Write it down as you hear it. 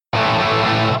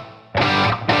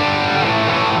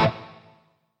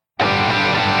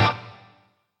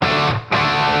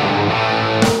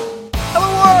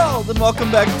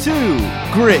welcome back to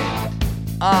Grit,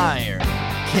 Iron,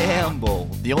 Gamble,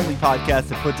 the only podcast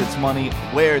that puts its money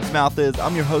where its mouth is.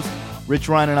 I'm your host, Rich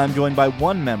Ryan, and I'm joined by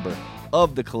one member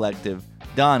of the collective,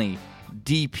 Donnie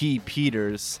DP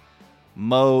Peters.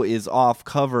 Mo is off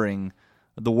covering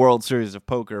the World Series of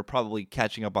Poker, probably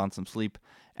catching up on some sleep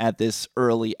at this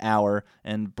early hour,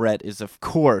 and Brett is, of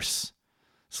course,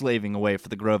 slaving away for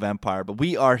the Grove Empire. But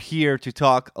we are here to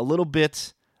talk a little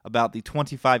bit about the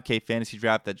 25K fantasy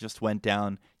draft that just went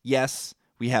down. Yes,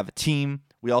 we have a team.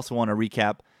 We also want to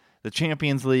recap the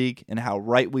Champions League and how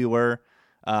right we were,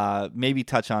 maybe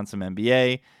touch on some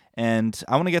NBA, and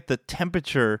I want to get the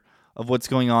temperature of what's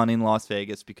going on in Las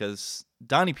Vegas because,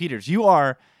 Donnie Peters, you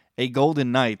are a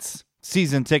Golden Knights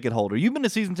season ticket holder. You've been a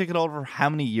season ticket holder for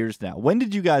how many years now? When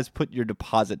did you guys put your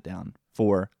deposit down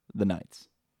for the Knights?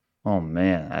 Oh,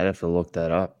 man, I'd have to look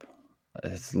that up.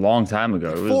 It's a long time ago.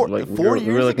 It was four we were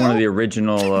years like ago? one of the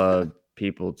original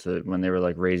people to when they were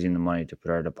like raising the money to put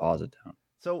our deposit down.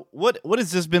 So what has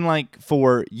this been like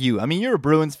for you? I mean, you're a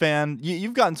Bruins fan.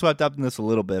 You've gotten swept up in this a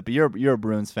little bit, but you're a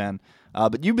Bruins fan.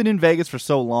 But you've been in Vegas for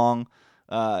so long.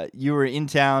 You were in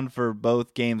town for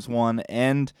both Games 1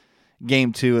 and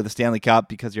Game 2 of the Stanley Cup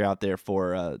because you're out there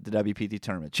for the WPT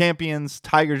Tournament Champions,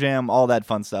 Tiger Jam, all that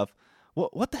fun stuff.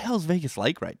 What the hell is Vegas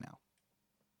like right now?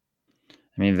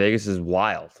 I mean, Vegas is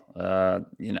wild.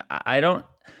 I don't.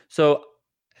 So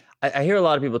I hear a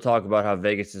lot of people talk about how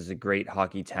Vegas is a great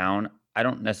hockey town. I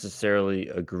don't necessarily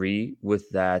agree with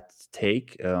that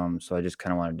take. So I just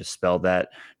kind of want to dispel that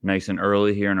nice and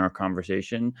early here in our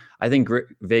conversation. I think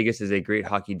Vegas is a great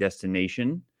hockey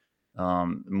destination.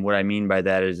 And what I mean by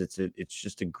that is it's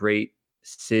just a great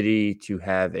city to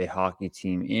have a hockey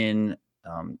team in.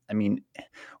 I mean,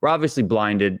 we're obviously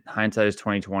blinded. Hindsight is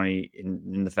 2020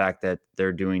 in the fact that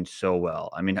they're doing so well.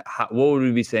 I mean, what would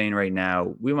we be saying right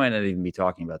now? We might not even be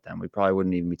talking about them. We probably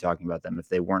wouldn't even be talking about them if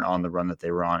they weren't on the run that they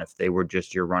were on, if they were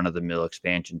just your run-of-the-mill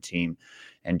expansion team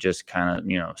and just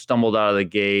kind of, stumbled out of the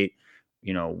gate,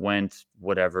 went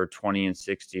whatever,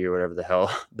 20-60 or whatever the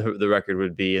hell the record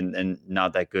would be and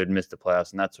not that good, missed the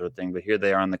playoffs and that sort of thing. But here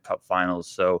they are in the Cup Finals.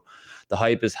 So the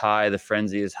hype is high. The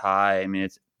frenzy is high. I mean,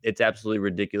 it's absolutely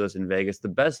ridiculous in Vegas. The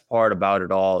best part about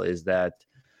it all is that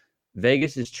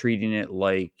Vegas is treating it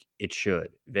like it should.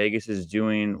 Vegas is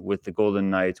doing with the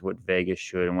Golden Knights what Vegas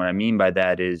should. And what I mean by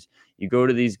that is you go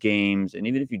to these games, and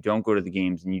even if you don't go to the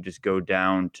games and you just go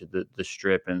down to the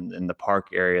strip and the park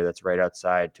area that's right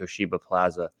outside Toshiba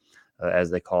Plaza, as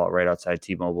they call it, right outside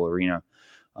T-Mobile Arena,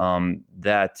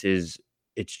 it's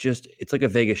like a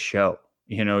Vegas show.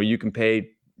 You can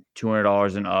pay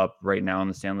 $200 and up right now in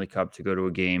the Stanley Cup to go to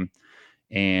a game,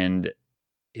 and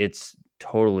it's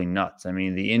totally nuts. I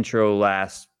mean, the intro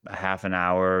lasts a half an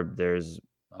hour. There's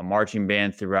a marching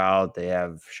band throughout. They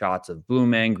have shots of Blue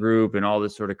Man Group and all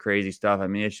this sort of crazy stuff. I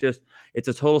mean, it's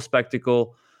a total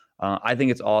spectacle. I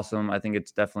think it's awesome. I think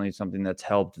it's definitely something that's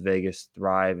helped Vegas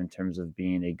thrive in terms of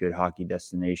being a good hockey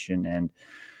destination. And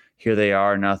here they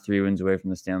are now 3 wins away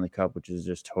from the Stanley Cup, which is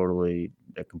just totally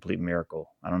a complete miracle.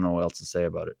 I don't know what else to say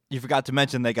about it. You forgot to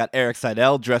mention they got Eric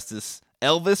Seidel dressed as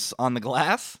Elvis on the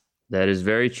glass. That is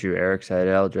very true. Eric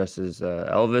Seidel dressed as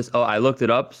Elvis. Oh, I looked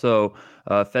it up. So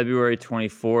February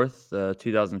 24th,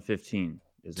 2015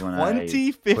 is when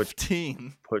 2015.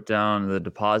 I put down the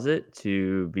deposit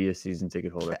to be a season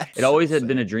ticket holder. That's it always insane. had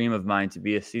been a dream of mine to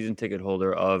be a season ticket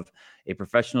holder of a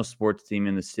professional sports team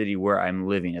in the city where I'm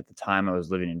living. At the time, I was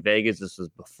living in Vegas. This was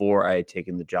before I had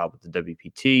taken the job with the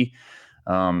WPT.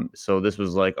 So this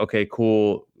was like, okay,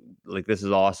 cool. Like, this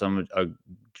is awesome. A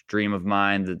dream of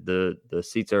mine. The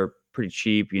seats are pretty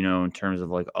cheap, in terms of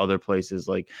like other places.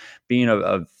 Like being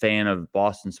a fan of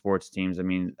Boston sports teams, I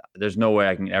mean, there's no way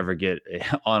I can ever get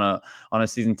on a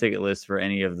season ticket list for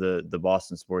any of the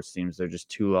Boston sports teams. They're just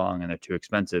too long and they're too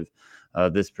expensive.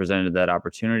 This presented that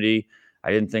opportunity. I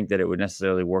didn't think that it would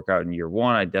necessarily work out in year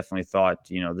one. I definitely thought,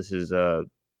 this is a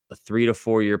 3 to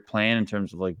 4 year plan in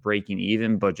terms of like breaking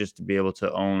even, but just to be able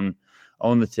to own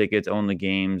the tickets, own the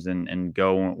games, and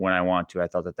go when I want to. I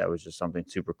thought that was just something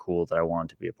super cool that I wanted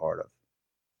to be a part of.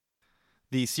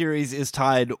 The series is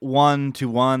tied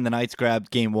 1-1. The Knights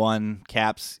grabbed Game 1,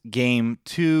 Caps Game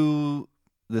 2.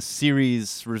 The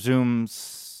series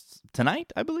resumes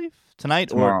tonight, I believe.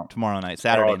 Or tomorrow night,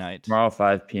 Saturday night. Tomorrow,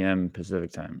 5 p.m.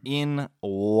 Pacific time. In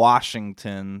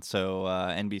Washington. So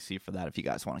NBC for that if you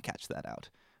guys want to catch that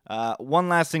out. One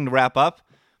last thing to wrap up.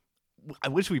 I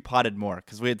wish we potted more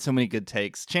because we had so many good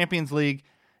takes. Champions League,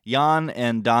 Jan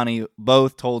and Donnie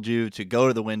both told you to go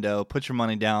to the window, put your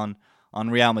money down on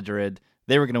Real Madrid.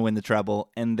 They were going to win the treble,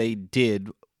 and they did.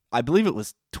 I believe it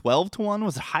was 12-1.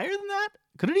 Was it higher than that?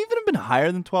 Could it even have been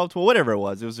higher than 12-12? Whatever it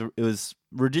was. It was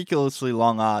ridiculously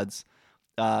long odds,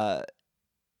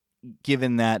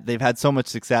 given that they've had so much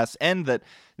success and that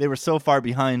they were so far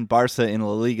behind Barca in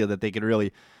La Liga that they could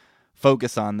really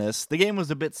focus on this. The game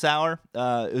was a bit sour.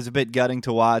 It was a bit gutting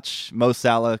to watch Mo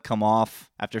Salah come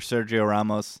off after Sergio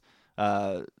Ramos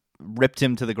ripped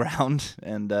him to the ground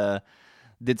and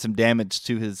did some damage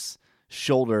to his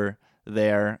shoulder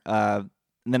there. And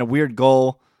then a weird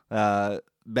goal.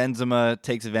 Benzema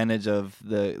takes advantage of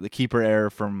the keeper error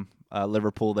from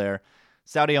Liverpool there.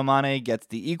 Sadio Mane gets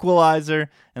the equalizer,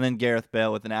 and then Gareth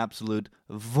Bale with an absolute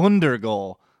wunder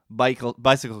goal,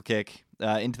 bicycle kick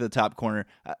into the top corner.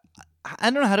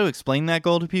 I don't know how to explain that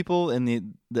goal to people and the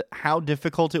how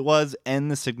difficult it was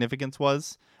and the significance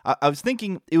was. I was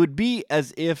thinking it would be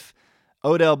as if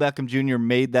Odell Beckham Jr.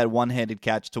 made that one-handed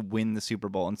catch to win the Super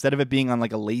Bowl instead of it being on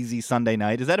like a lazy Sunday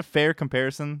night. Is that a fair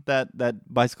comparison, that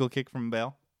bicycle kick from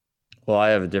Bale? Well, I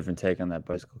have a different take on that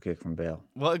bicycle kick from Bale.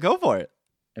 Well, go for it.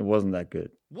 It wasn't that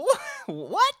good.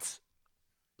 What?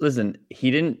 Listen, he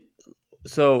didn't.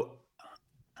 So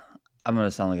I'm going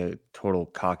to sound like a total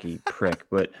cocky prick,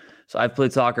 but so I've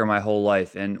played soccer my whole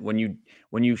life. And when you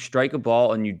strike a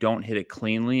ball and you don't hit it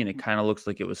cleanly and it kind of looks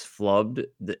like it was flubbed,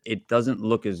 it doesn't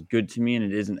look as good to me and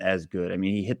it isn't as good. I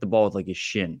mean, he hit the ball with like his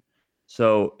shin.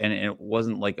 So, and it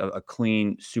wasn't like a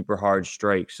clean, super hard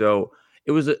strike. So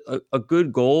it was a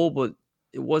good goal, but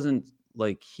it wasn't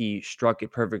like he struck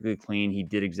it perfectly clean. He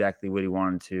did exactly what he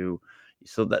wanted to.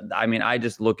 So that, I mean, I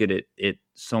just look at it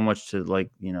so much to like,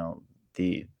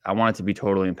 I want it to be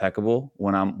totally impeccable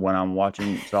when I'm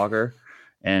watching soccer.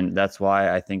 And that's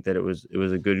why I think that it was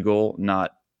a good goal,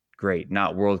 not great,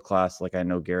 not world class like I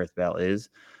know Gareth Bale is.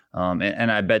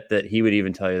 And I bet that he would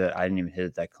even tell you that I didn't even hit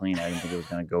it that clean. I didn't think it was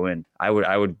going to go in. I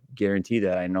would guarantee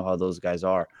that. I know how those guys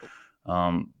are.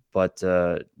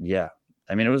 Yeah.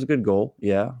 I mean, it was a good goal,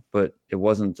 yeah, but it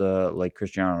wasn't like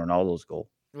Cristiano Ronaldo's goal.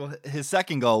 Well, his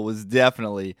second goal was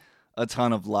definitely a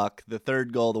ton of luck. The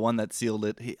third goal, the one that sealed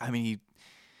it, he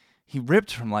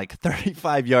ripped from like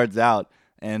 35 yards out,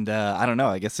 and I don't know.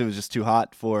 I guess it was just too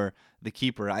hot for the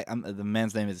keeper. The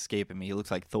man's name is escaping me. He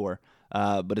looks like Thor,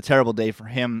 but a terrible day for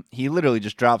him. He literally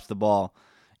just drops the ball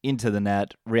into the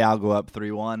net. Real go up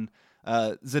 3-1.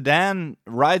 Zidane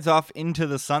rides off into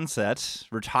the sunset,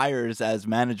 retires as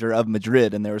manager of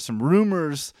Madrid, and there were some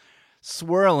rumors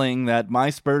swirling that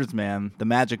my Spurs man, the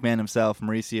magic man himself,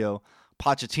 Mauricio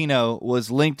Pochettino,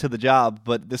 was linked to the job.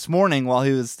 But this morning, while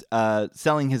he was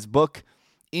selling his book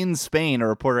in Spain, a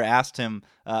reporter asked him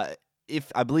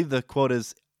if, I believe the quote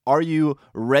is, "Are you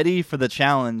ready for the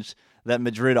challenge that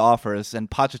Madrid offers?"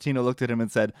 And Pochettino looked at him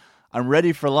and said, "I'm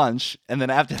ready for lunch, and then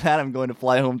after that, I'm going to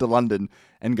fly home to London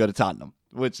and go to Tottenham,"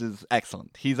 which is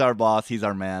excellent. He's our boss. He's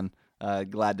our man.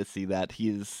 Glad to see that. He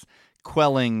is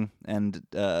quelling and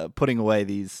putting away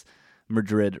these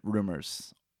Madrid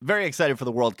rumors. Very excited for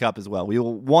the World Cup as well. We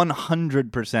will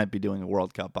 100% be doing a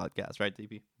World Cup podcast, right,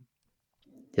 DP?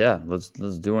 Yeah, let's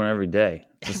do one every day.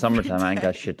 It's the summertime. I ain't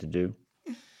got shit to do.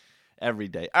 Every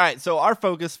day. All right, so our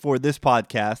focus for this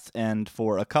podcast and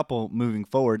for a couple moving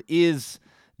forward is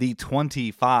the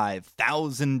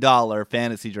 $25,000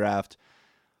 fantasy draft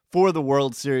for the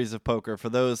World Series of Poker. For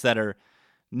those that are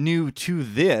new to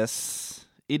this,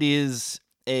 it is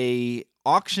a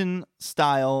auction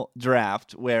style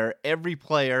draft where every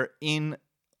player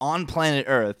on planet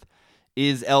Earth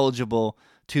is eligible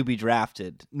to be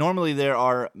drafted. Normally there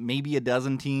are maybe a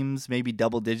dozen teams, maybe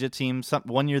double-digit teams.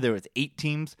 One year there was 8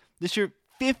 teams. This year,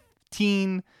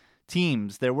 15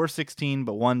 teams. There were 16,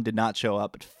 but one did not show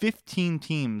up. But 15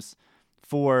 teams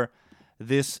for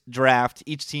this draft.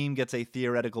 Each team gets a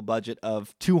theoretical budget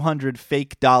of $200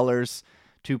 fake dollars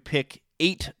to pick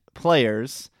 8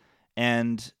 players,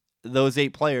 and those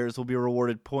 8 players will be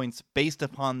rewarded points based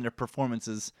upon their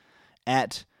performances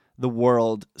at the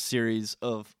World Series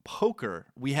of Poker.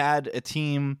 We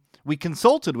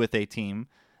consulted with a team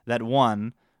that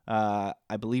won. I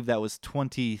believe that was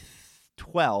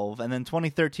 2012, and then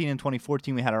 2013 and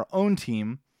 2014 we had our own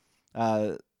team,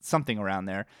 something around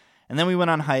there, and then we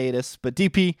went on hiatus. But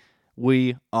DP,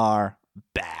 we are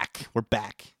back. We're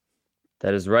back.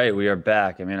 That is right. We are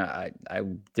back. I mean, I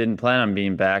didn't plan on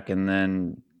being back, and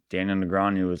then Daniel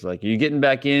Negreanu was like, "Are you getting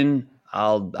back in?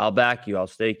 I'll back you. I'll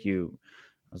stake you."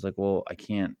 I was like, "Well, I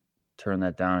can't turn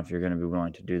that down if you're going to be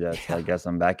willing to do that." So I guess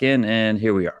I'm back in, and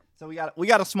here we are. So we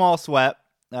got a small sweat.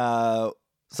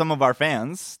 Some of our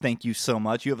fans, thank you so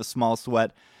much. You have a small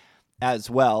sweat as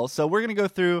well. So we're going to go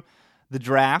through the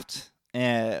draft,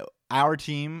 our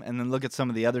team, and then look at some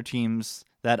of the other teams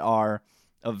that are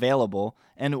available.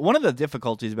 And one of the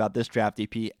difficulties about this draft,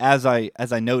 EP, as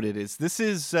I noted, is this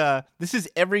is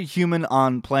every human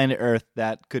on planet Earth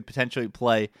that could potentially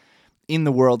play in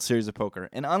the World Series of Poker.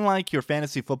 And unlike your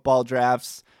fantasy football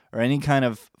drafts or any kind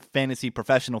of fantasy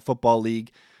professional football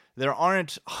league, there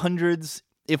aren't hundreds,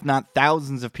 if not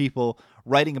thousands, of people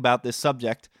writing about this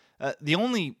subject. The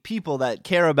only people that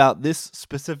care about this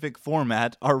specific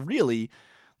format are really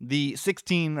the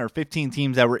 16 or 15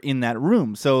 teams that were in that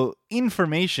room. So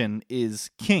information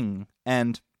is king.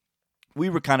 And we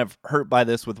were kind of hurt by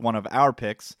this with one of our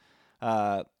picks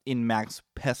in Max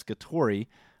Pescatore,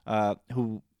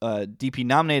 who DP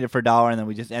nominated for $1, and then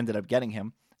we just ended up getting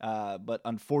him. But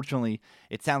unfortunately,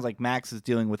 it sounds like Max is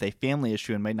dealing with a family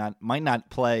issue and might not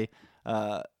play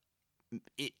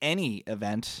any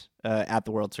event at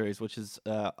the World Series, which is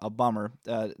a bummer.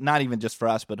 Not even just for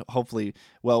us, but hopefully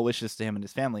well wishes to him and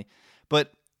his family.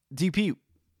 But DP,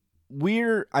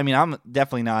 I'm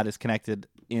definitely not as connected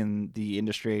in the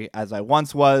industry as I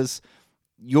once was.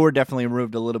 You're definitely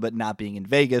removed a little bit not being in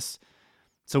Vegas.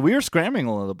 So we are scrambling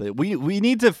a little bit. We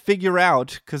need to figure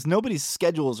out, because nobody's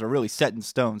schedules are really set in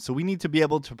stone. So we need to be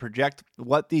able to project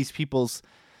what these people's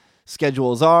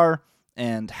schedules are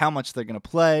and how much they're going to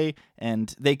play,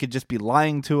 and they could just be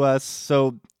lying to us.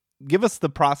 So give us the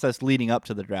process leading up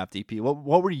to the draft, EP.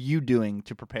 What were you doing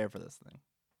to prepare for this thing?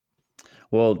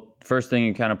 Well, first thing,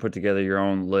 you kind of put together your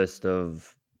own list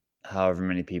of however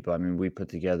many people. I mean, we put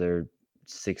together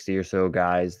 60 or so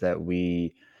guys that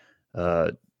we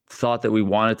thought that we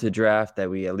wanted to draft, that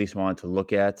we at least wanted to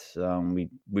look at. We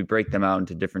break them out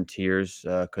into different tiers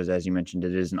because, as you mentioned,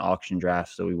 it is an auction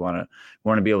draft, so we want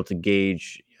to be able to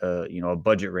gauge a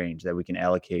budget range that we can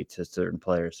allocate to certain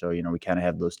players. So we kind of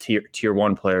have those tier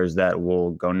one players that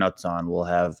we'll go nuts on. We'll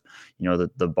have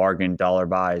the bargain dollar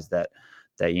buys that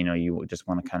you just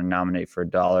want to kind of nominate for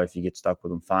 $1. If you get stuck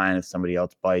with them, fine. If somebody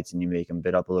else bites and you make them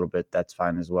bid up a little bit, that's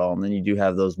fine as well. And then you do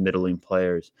have those middling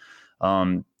players.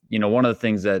 One of the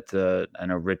things that I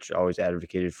know Rich always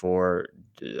advocated for,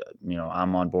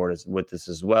 I'm on board with this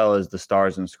as well, is the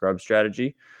stars and scrubs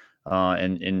strategy.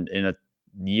 And in a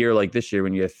year like this year,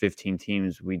 when you have 15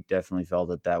 teams, we definitely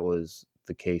felt that was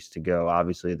the case to go.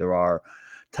 Obviously, there are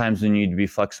times when you need to be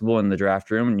flexible in the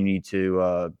draft room and you need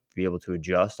to be able to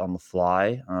adjust on the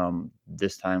fly.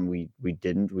 This time we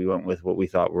didn't. We went with what we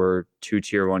thought were 2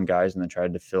 tier 1 guys and then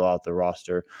tried to fill out the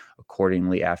roster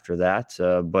accordingly after that.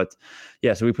 So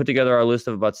we put together our list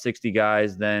of about 60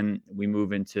 guys. Then we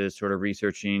move into sort of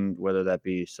researching, whether that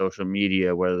be social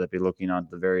media, whether that be looking on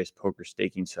the various poker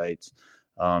staking sites,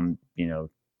 2+2,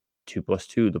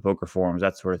 the poker forums,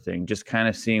 that sort of thing. Just kind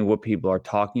of seeing what people are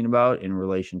talking about in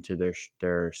relation to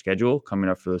their schedule coming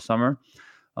up for the summer.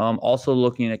 Also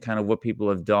looking at kind of what people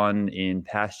have done in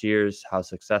past years, how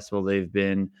successful they've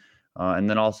been. And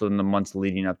then also in the months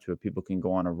leading up to it, people can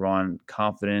go on a run.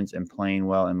 Confidence and playing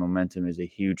well and momentum is a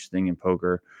huge thing in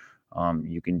poker.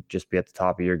 You can just be at the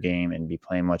top of your game and be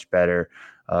playing much better.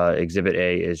 Exhibit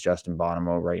A is Justin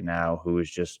Bonomo right now, who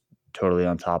is just totally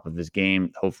on top of his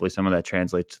game. Hopefully some of that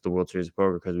translates to the World Series of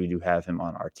Poker because we do have him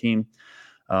on our team.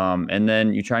 And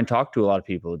then you try and talk to a lot of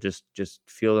people, just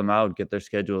feel them out, get their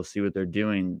schedule, see what they're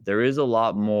doing. There is a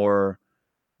lot more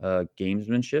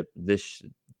gamesmanship this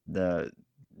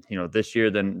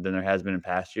year than there has been in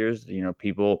past years.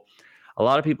 A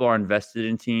lot of people are invested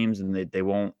in teams and they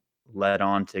won't let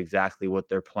on to exactly what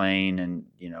they're playing and,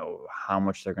 how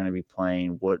much they're going to be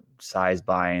playing, what size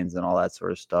buy-ins and all that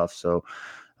sort of stuff. So,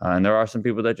 and there are some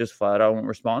people that just flat out won't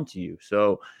respond to you.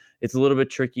 So it's a little bit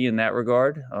tricky in that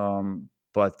regard.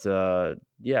 But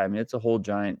it's a whole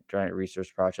giant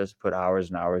research process, put hours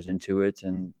and hours into it.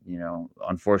 And,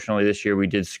 unfortunately this year we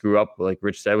did screw up, like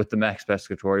Rich said, with the Max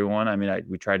Pescatore one. I mean,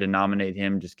 we tried to nominate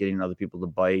him, just getting other people to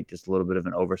bite, just a little bit of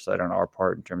an oversight on our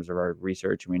part in terms of our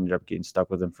research. We ended up getting stuck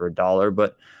with him for $1,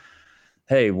 but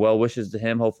hey, well wishes to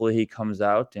him. Hopefully he comes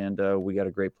out and we got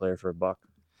a great player for $1.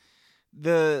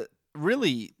 The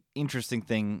really interesting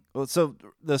thing, so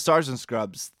the stars and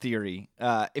scrubs theory,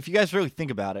 if you guys really think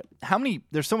about it,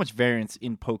 there's so much variance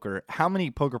in poker. How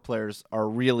many poker players are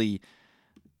really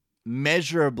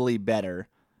measurably better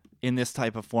in this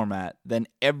type of format than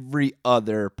every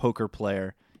other poker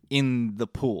player in the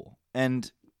pool?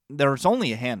 And there's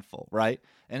only a handful, right?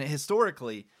 And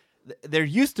historically, there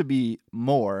used to be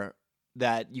more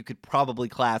that you could probably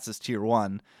class as tier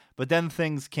 1, but then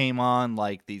things came on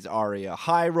like these Aria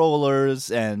high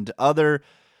rollers and other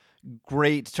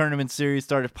great tournament series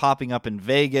started popping up in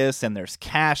Vegas, and there's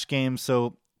cash games.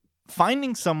 So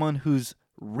finding someone who's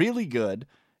really good,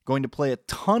 going to play a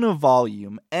ton of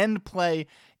volume and play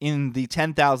in the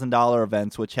 $10,000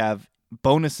 events, which have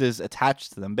bonuses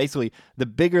attached to them. Basically, the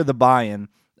bigger the buy-in,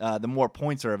 the more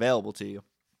points are available to you.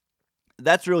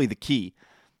 That's really the key.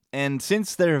 And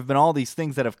since there have been all these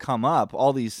things that have come up,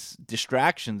 all these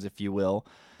distractions, if you will,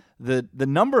 the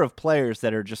number of players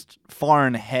that are just far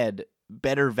and ahead,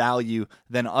 better value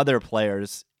than other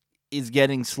players is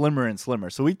getting slimmer and slimmer.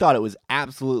 So we thought it was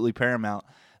absolutely paramount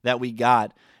that we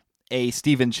got a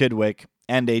Stephen Chidwick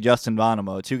and a Justin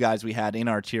Bonomo, two guys we had in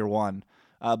our tier 1.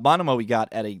 Bonomo we got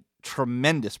at a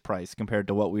tremendous price compared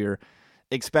to what we were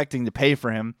expecting to pay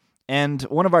for him. And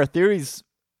one of our theories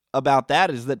about that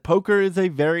is that poker is a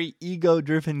very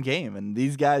ego-driven game, and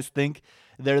these guys think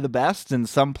they're the best, and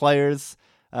some players,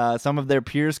 some of their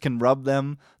peers can rub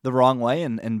them the wrong way,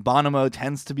 and Bonomo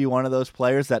tends to be one of those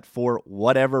players that, for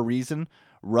whatever reason,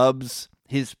 rubs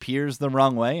his peers the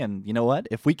wrong way. And you know what?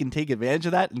 If we can take advantage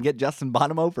of that and get Justin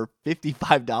Bonomo for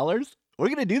 $55, we're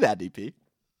going to do that, DP.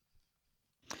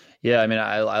 Yeah, I mean,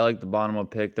 I like the Bonomo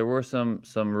pick. There were some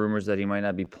rumors that he might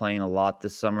not be playing a lot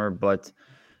this summer, but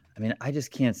I mean, I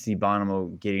just can't see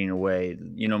Bonomo getting away.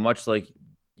 Much like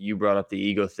you brought up the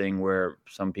ego thing where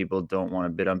some people don't want to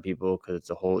bid on people because it's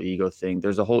a whole ego thing.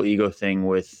 There's a whole ego thing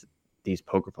with these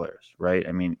poker players, right?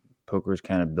 I mean, poker is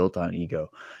kind of built on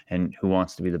ego and who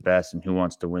wants to be the best and who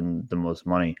wants to win the most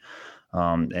money.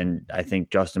 And I think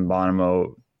Justin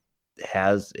Bonomo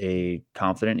has a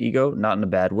confident ego, not in a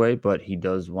bad way, but he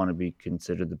does want to be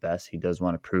considered the best. He does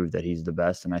want to prove that he's the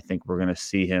best. And I think we're going to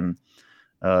see him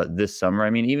this summer. I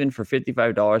mean, even for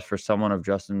 $55 for someone of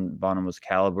Justin Bonomo's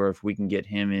caliber, if we can get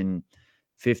him in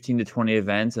 15 to 20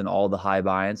 events and all the high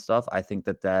buy-in stuff, I think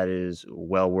that is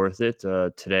well worth it.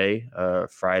 Today,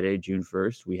 Friday, June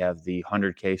 1st, we have the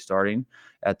 100K starting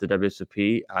at the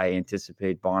WSOP. I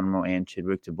anticipate Bonomo and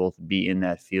Chidwick to both be in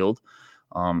that field.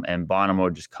 And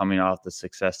Bonomo just coming off the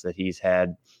success that he's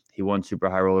had. He won Super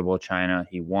High Roller Bowl China.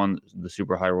 He won the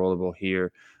Super High Roller Bowl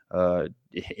here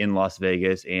in Las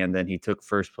Vegas, and then he took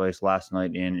first place last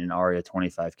night in an Aria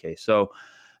 25K. So,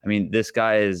 I mean, this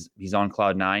guy he's on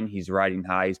cloud 9. He's riding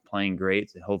high. He's playing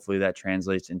great. Hopefully that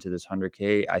translates into this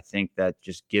 100K. I think that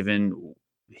just given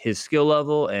his skill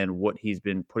level and what he's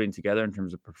been putting together in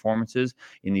terms of performances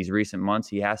in these recent months,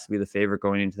 he has to be the favorite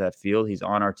going into that field. He's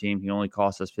on our team. He only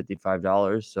costs us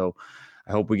 $55. So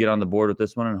I hope we get on the board with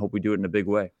this one and hope we do it in a big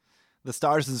way. The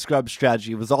Stars and Scrubs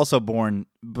strategy was also born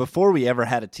before we ever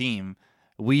had a team.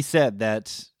 We said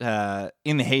that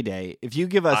in the heyday, if you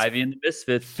give us Ivy and the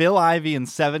Misfits, Phil Ivey and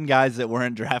 7 guys that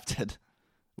weren't drafted,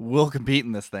 we'll compete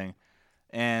in this thing.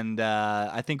 And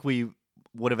I think we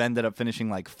would have ended up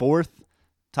finishing like 4th,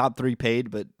 top 3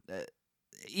 paid. But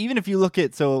even if you look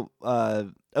at,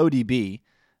 ODB,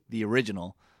 the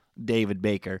original David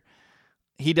Baker,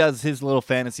 he does his little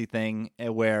fantasy thing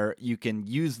where you can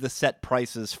use the set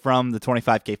prices from the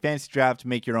 25K fantasy draft to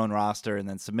make your own roster and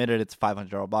then submit it. It's a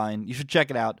 $500 buy-in. You should check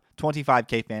it out,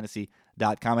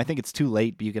 25kfantasy.com. I think it's too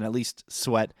late, but you can at least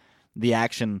sweat the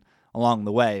action along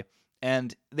the way.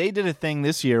 And they did a thing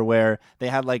this year where they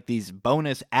had like these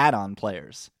bonus add-on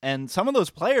players. And some of those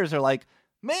players are like,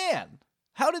 man,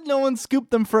 how did no one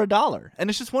scoop them for $1? And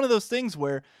it's just one of those things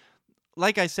where,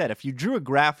 like I said, if you drew a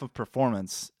graph of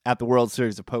performance at the World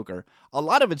Series of Poker, a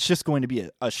lot of it's just going to be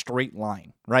a straight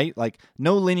line, right? Like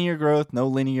no linear growth, no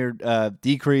linear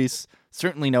decrease,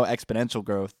 certainly no exponential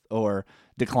growth or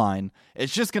decline.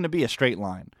 It's just going to be a straight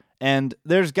line. And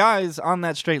there's guys on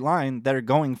that straight line that are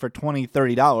going for $20,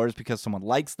 $30 because someone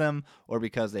likes them or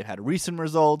because they've had recent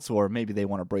results or maybe they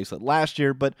won a bracelet last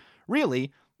year. But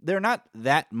really, they're not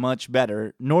that much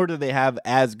better, nor do they have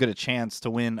as good a chance to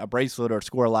win a bracelet or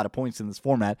score a lot of points in this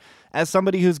format as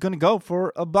somebody who's going to go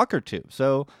for a buck or two.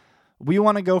 So we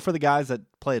want to go for the guys that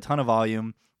play a ton of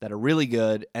volume, that are really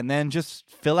good, and then just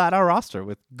fill out our roster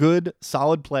with good,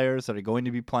 solid players that are going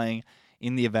to be playing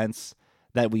in the events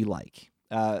that we like.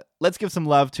 Let's give some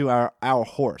love to our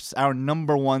horse, our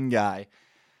number one guy.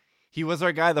 He was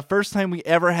our guy the first time we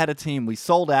ever had a team. We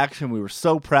sold action. We were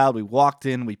so proud. We walked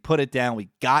in. We put it down. We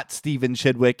got Stephen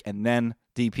Chidwick. And then,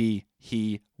 DP,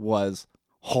 he was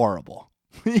horrible.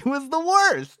 He was the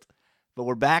worst. But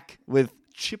we're back with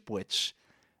Chipwich,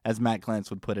 as Matt Clance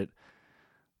would put it.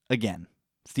 Again,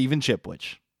 Stephen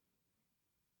Chipwich.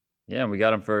 Yeah, we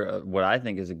got him for what I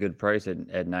think is a good price at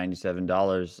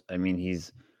 $97. I mean,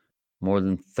 he's more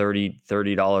than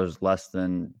 $30 less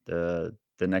than the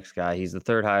next guy. He's the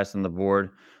third highest on the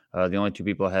board. The only 2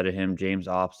 people ahead of him, James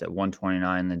Ops at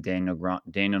 129, then Daniel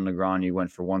Negreanu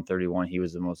went for 131. He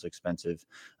was the most expensive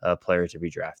player to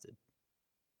be drafted.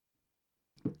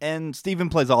 And Steven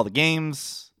plays all the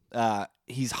games.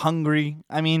 He's hungry.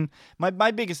 I mean, my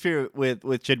biggest fear with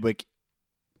Chidwick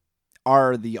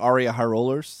are the Aria High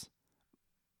Rollers.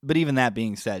 But even that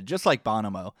being said, just like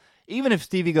Bonomo, even if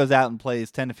Stevie goes out and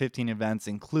plays 10 to 15 events,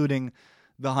 including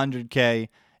the 100K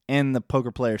and the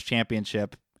Poker Players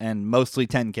Championship, and mostly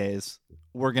 10Ks,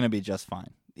 we're going to be just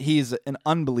fine. He's an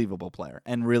unbelievable player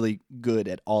and really good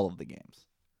at all of the games.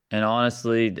 And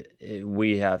honestly,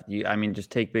 we have,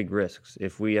 just take big risks.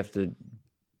 If we have to,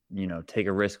 take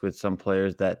a risk with some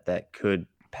players that could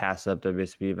pass up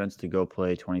WSOP events to go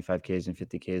play 25Ks and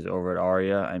 50Ks over at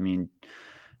Aria,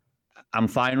 I'm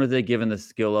fine with it given the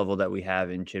skill level that we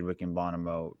have in Chidwick and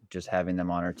Bonomo, just having them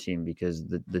on our team, because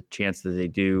the chance that they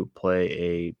do play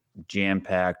a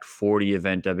jam-packed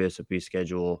 40-event WSOP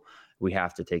schedule, we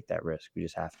have to take that risk. We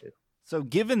just have to. So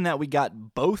given that we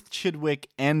got both Chidwick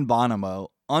and Bonomo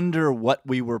under what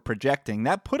we were projecting,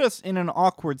 that put us in an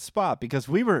awkward spot because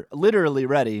we were literally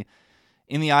ready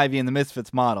in the Ivy and the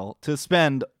Misfits model to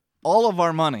spend all of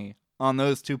our money on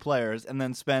those two players and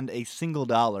then spend a single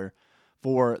dollar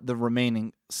for the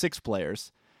remaining 6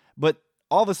 players. But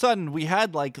all of a sudden we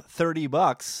had like $30,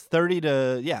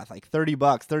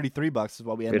 $33 is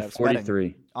what we ended up spending.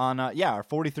 43 on our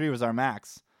 43 was our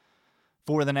max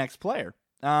for the next player.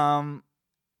 And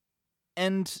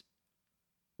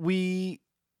we're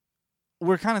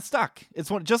kind of stuck.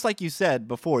 It's just like you said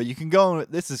before, you can go,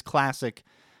 this is classic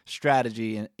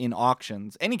strategy in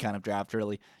auctions, any kind of draft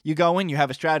really. You go in, you have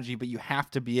a strategy, but you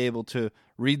have to be able to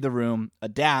read the room,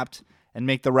 adapt, and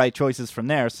make the right choices from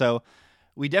there. So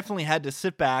we definitely had to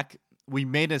sit back. We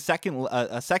made a second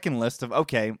list of,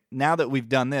 okay, now that we've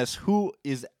done this, who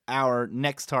is our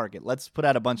next target? Let's put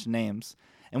out a bunch of names.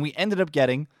 And we ended up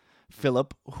getting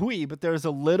Philip Hui, but there's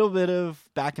a little bit of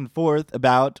back and forth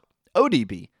about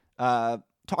ODB.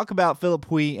 Talk about Philip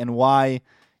Hui and why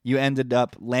you ended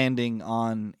up landing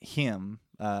on him,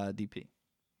 DP.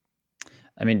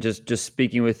 Just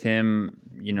speaking with him,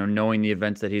 knowing the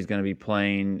events that he's going to be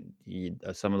playing,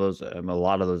 a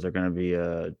lot of those are going to be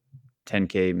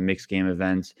 10K mixed game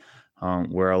events,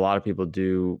 where a lot of people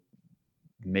do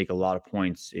make a lot of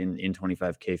points in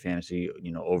 25K fantasy,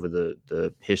 over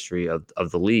the history of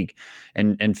the league.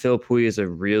 And Philip Hui is a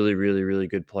really, really, really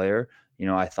good player.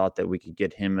 I thought that we could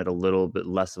get him at a little bit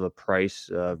less of a price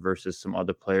versus some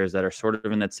other players that are sort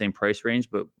of in that same price range,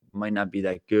 but might not be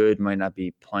that good, might not be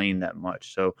playing that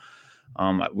much. So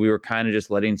we were kind of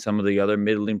just letting some of the other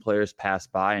middling players pass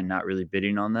by and not really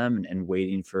bidding on them and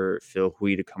waiting for Phil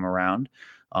Hui to come around.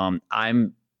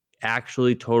 I'm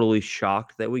actually totally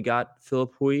shocked that we got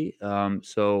Philip Hui.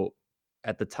 So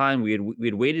at the time we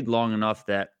had waited long enough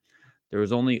that there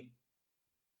was only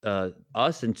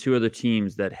us and 2 other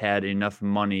teams that had enough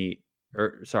money,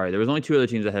 there was only 2 other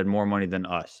teams that had more money than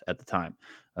us at the time.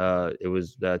 It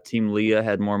was Team Leah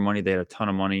had more money. They had a ton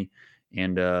of money,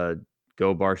 and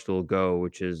Go Barstool Go,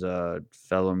 which is a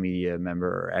fellow media member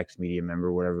or ex-media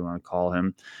member, whatever you want to call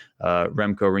him,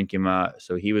 Remco Rinkema.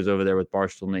 So he was over there with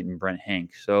Barstool Nate and Brent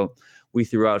Hank. So we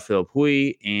threw out Philip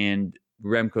Hui, and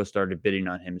Remco started bidding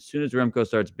on him. As soon as Remco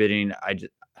starts bidding,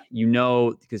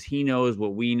 because he knows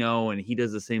what we know, and he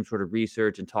does the same sort of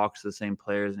research and talks to the same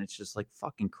players, and it's just like,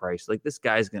 fucking Christ, like this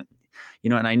guy's gonna,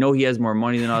 and I know he has more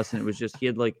money than us, and it was just, he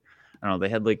had like, I don't know, they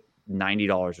had like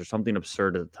 $90 or something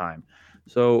absurd at the time.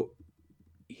 So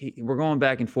we're going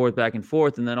back and forth,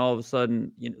 and then all of a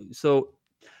sudden, so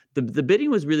the bidding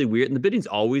was really weird, and the bidding's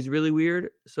always really weird.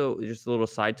 So just a little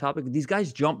side topic: these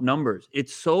guys jump numbers.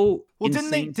 It's so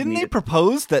didn't they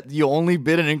propose that you only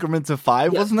bid in increments of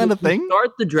 5? Yeah, wasn't that a thing?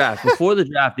 Start the draft before the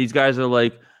draft. These guys are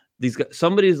like,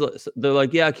 they're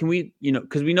like, yeah, can we,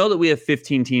 because we know that we have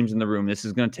 15 teams in the room. This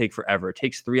is going to take forever. It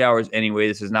takes 3 hours anyway.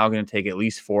 This is now going to take at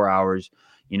least 4 hours.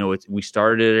 We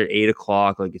started at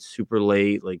 8:00. Like, it's super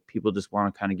late. Like, people just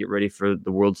want to kind of get ready for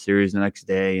the World Series the next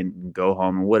day and go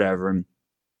home and whatever. And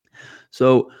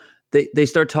so they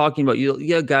start talking about,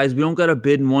 yeah, guys, we don't got to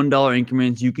bid in $1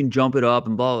 increments. You can jump it up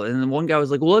and blah, blah. And then one guy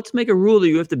was like, well, let's make a rule that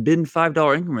you have to bid in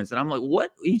 $5 increments. And I'm like,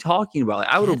 what are you talking about? Like,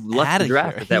 I would have left the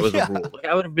draft if that was a rule. Like,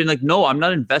 I would have been like, no, I'm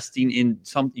not investing in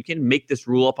you can't make this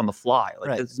rule up on the fly.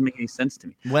 Like, That doesn't make any sense to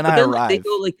me. When I arrive,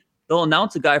 they'll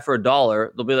announce a guy for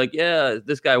 $1. They'll be like, yeah,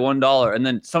 this guy $1. And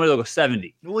then somebody will go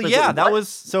 70. Well, like, yeah, that was,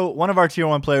 so one of our tier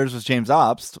 1 players was James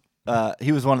Obst.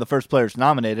 He was one of the first players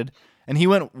nominated. And he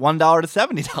went $1 to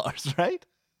 $70, right?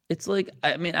 It's like,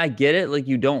 I get it. Like,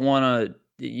 you don't want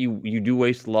to, you do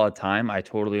waste a lot of time. I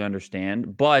totally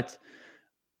understand. But,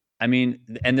 and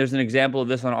there's an example of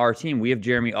this on our team. We have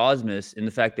Jeremy Osmus in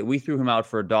the fact that we threw him out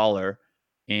for $1,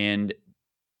 and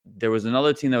there was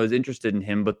another team that was interested in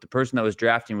him, but the person that was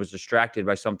drafting was distracted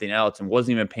by something else and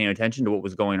wasn't even paying attention to what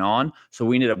was going on. So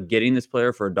we ended up getting this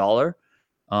player for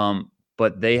 $1.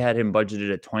 But they had him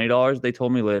budgeted at $20. They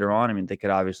told me later on. They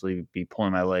could obviously be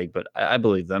pulling my leg, but I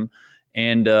believe them.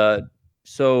 And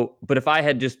but if I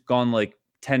had just gone like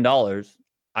 $10,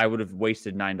 I would have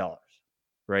wasted $9.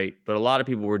 Right. But a lot of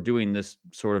people were doing this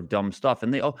sort of dumb stuff.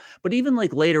 And but even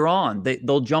like later on,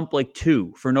 they'll jump like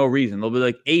 2 for no reason. They'll be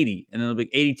like 80 and then they'll be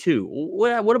like 82.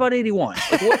 What about 81?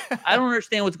 Like, what? I don't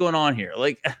understand what's going on here.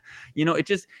 Like,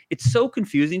 it's so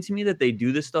confusing to me that they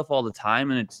do this stuff all the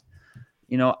time. And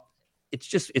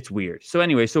it's weird. So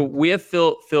anyway, so we have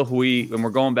Phil Hui, and we're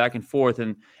going back and forth,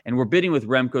 and we're bidding with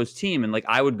Remco's team, and like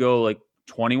I would go like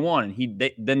 21,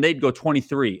 and then they'd go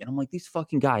 23, and I'm like, these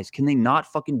fucking guys, can they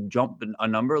not fucking jump a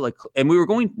number? Like, and we were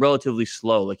going relatively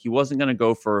slow. Like he wasn't gonna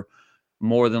go for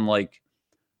more than like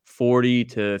 $40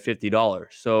 to $50.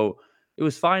 So it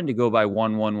was fine to go by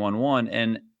 1-1-1-1,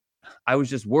 and I was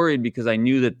just worried because I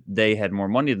knew that they had more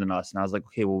money than us. And I was like,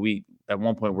 okay, well, at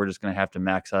one point we're just going to have to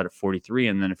max out at 43.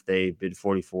 And then if they bid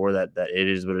 44, that it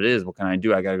is what it is. What can I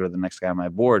do? I got to go to the next guy on my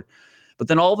board. But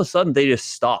then all of a sudden they just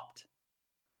stopped.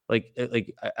 Like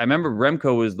I remember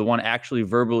Remco was the one actually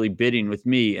verbally bidding with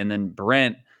me. And then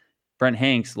Brent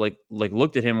Hanks like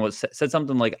looked at him, said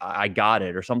something like, I got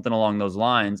it, or something along those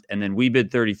lines. And then we bid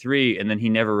 33, and then he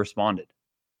never responded.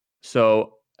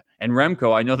 So, and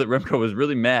Remco, I know that Remco was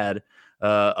really mad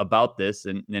about this.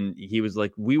 And he was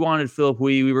like, we wanted Philip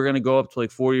Hui. We were going to go up to like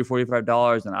 $40 or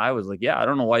 $45. And I was like, yeah, I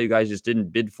don't know why you guys just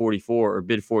didn't bid 44 or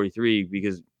bid 43,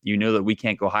 because you know that we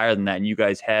can't go higher than that. And you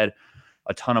guys had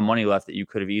a ton of money left that you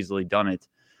could have easily done it.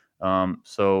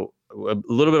 So a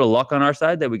little bit of luck on our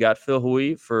side that we got Phil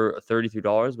Hui for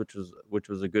 $33, which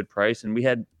was a good price. And we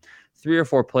had 3 or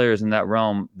 4 players in that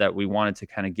realm that we wanted to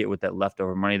kind of get with that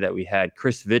leftover money that we had.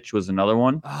 Chris Vitch was another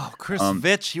one. Oh, Chris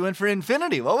Vitch, you went for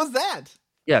infinity. What was that?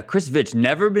 Yeah, Chris Vitch,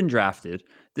 never been drafted.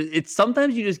 It's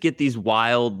sometimes you just get these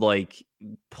wild like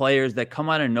players that come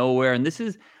out of nowhere, and this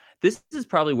is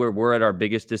probably where we're at our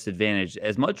biggest disadvantage.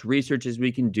 As much research as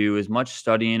we can do, as much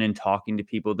studying and talking to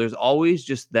people, there's always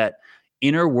just that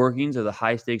inner workings of the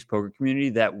high stakes poker community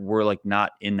that we're like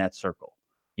not in that circle,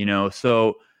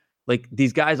 So like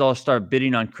these guys all start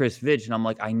bidding on Chris Vitch, and I'm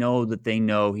like, I know that they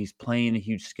know he's playing a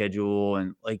huge schedule,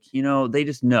 and like, they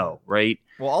just know, right?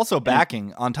 Well, also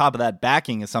backing, on top of that,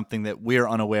 backing is something that we're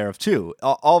unaware of too.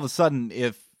 All of a sudden,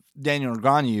 if Daniel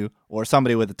Negreanu or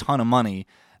somebody with a ton of money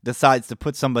decides to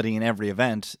put somebody in every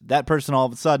event, that person all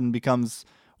of a sudden becomes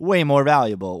way more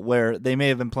valuable, where they may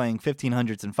have been playing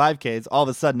 1500s and 5Ks. All of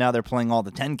a sudden now they're playing all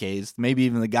the 10Ks, maybe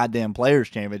even the goddamn Players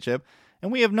Championship,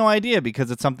 and we have no idea because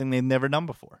it's something they've never done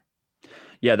before.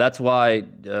 Yeah, that's why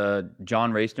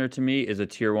John Racner to me is a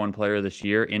tier 1 player this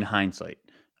year in hindsight.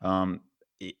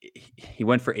 He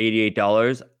went for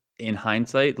 $88 in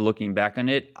hindsight. Looking back on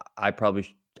it, I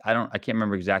can't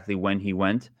remember exactly when he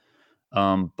went,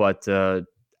 but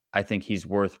I think he's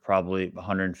worth probably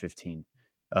 115.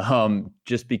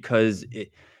 Just because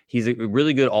he's a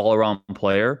really good all-around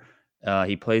player.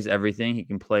 He plays everything.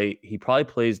 He probably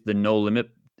plays the no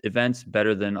limit events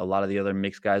better than a lot of the other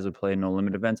mixed guys would play in no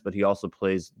limit events, but he also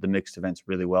plays the mixed events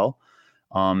really well.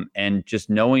 And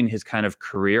just knowing his kind of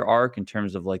career arc in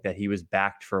terms of like that he was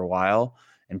backed for a while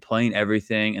and playing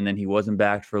everything, and then he wasn't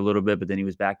backed for a little bit, but then he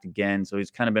was backed again. So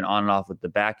he's kind of been on and off with the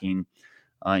backing.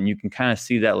 And you can kind of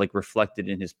see that like reflected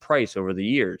in his price over the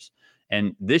years.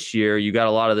 And this year, you got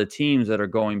a lot of the teams that are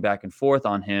going back and forth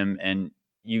on him, and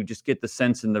you just get the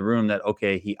sense in the room that,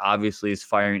 okay, he obviously is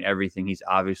firing everything. He's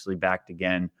obviously backed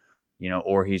again,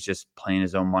 or he's just playing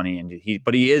his own money. And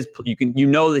but he is, you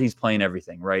know that he's playing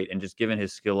everything, right? And just given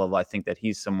his skill level, I think that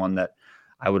he's someone that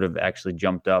I would have actually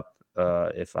jumped up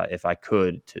if I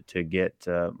could to get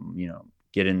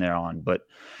get in there on. But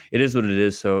it is what it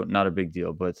is, so not a big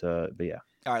deal. But yeah.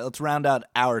 All right, let's round out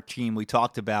our team. We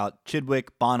talked about Chidwick,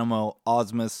 Bonomo,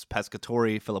 Osmus,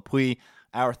 Pescatori, Philip Hui,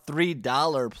 our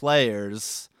 $3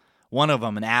 players. One of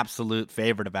them, an absolute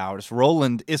favorite of ours,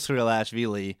 Roland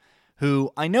Israelashvili,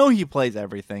 who I know he plays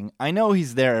everything. I know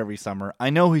he's there every summer.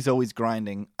 I know he's always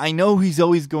grinding. I know he's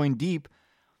always going deep.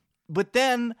 But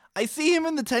then I see him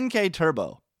in the 10K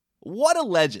Turbo. What a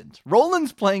legend.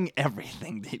 Roland's playing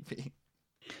everything, DP.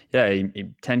 Yeah,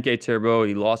 10K Turbo.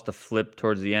 He lost a flip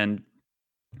towards the end.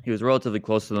 He was relatively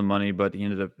close to the money, but he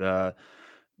ended up,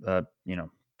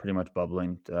 pretty much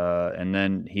bubbling. And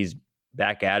then he's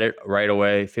back at it right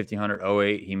away. 1500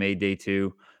 08. He made day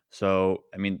 2. So,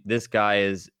 I mean, this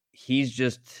guy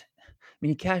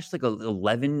he cashed like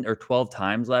 11 or 12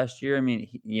 times last year. I mean,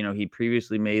 he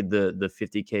previously made the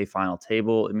 50K final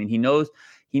table. I mean, he knows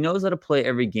how to play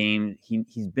every game.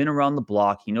 He's been around the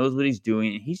block. He knows what he's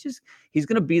doing. And he's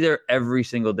going to be there every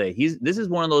single day. This is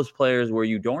one of those players where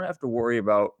you don't have to worry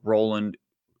about Roland,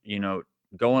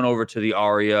 going over to the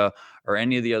Aria or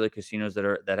any of the other casinos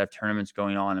that have tournaments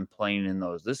going on and playing in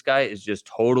those. This guy is just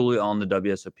totally on the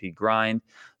WSOP grind.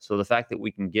 So the fact that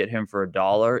we can get him for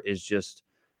 $1 is just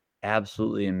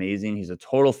absolutely amazing. He's a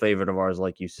total favorite of ours,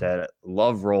 like you said.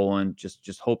 Love Roland.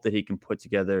 Just hope that he can put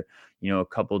together, a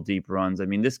couple deep runs. I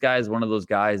mean, this guy is one of those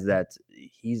guys that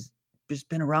he's just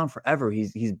been around forever.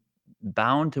 He's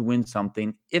bound to win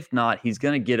something. If not, he's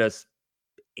gonna get us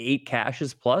 8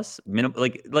 cashes plus minimum.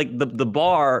 Like the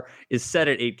bar is set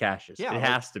at 8 cashes. Yeah, it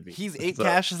has to be. He's 8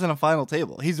 cashes in a final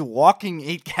table. He's walking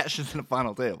 8 cashes in a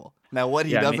final table. Now, what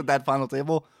he does at that final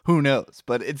table, who knows?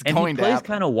 But it's going to happen. He plays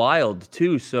kind of wild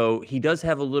too, so he does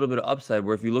have a little bit of upside.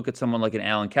 Where if you look at someone like an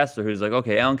Alan Kessler, who's like,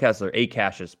 okay, Alan Kessler, 8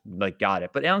 cashes, like got it.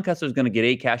 But Alan Kessler is going to get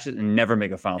 8 cashes and never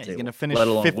make a final table. He's going to finish let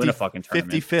alone win a fucking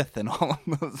tournament. 55th in all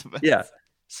of those events. Yeah.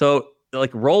 So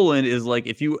like Roland is like,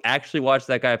 if you actually watch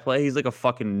that guy play, he's like a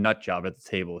fucking nut job at the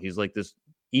table. He's like this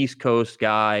East Coast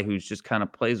guy who's just kind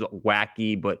of plays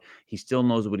wacky, but he still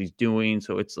knows what he's doing.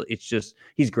 So it's just,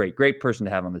 he's great person to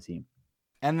have on the team.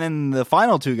 And then the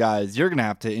final 2 guys you're going to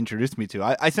have to introduce me to.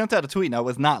 I sent out a tweet and I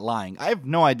was not lying. I have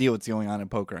no idea what's going on in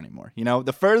poker anymore.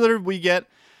 The further we get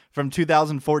from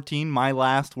 2014, my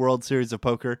last World Series of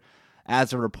Poker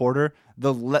as a reporter,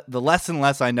 the less and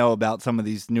less I know about some of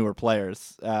these newer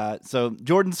players. So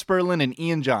Jordan Sperlin and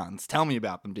Ian Johns, tell me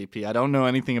about them, DP. I don't know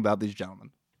anything about these gentlemen.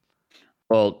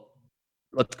 Well,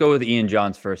 let's go with Ian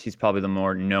Johns first. He's probably the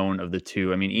more known of the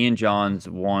two. I mean, Ian Johns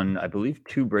won, I believe,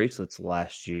 2 bracelets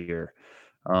last year.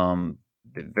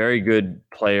 Very good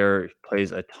player,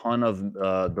 plays a ton of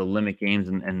the limit games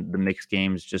and the mixed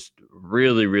games, just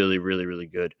really, really, really, really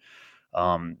good.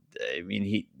 I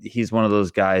mean, he's one of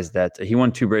those guys that he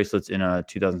won 2 bracelets in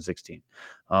 2016.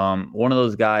 One of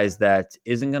those guys that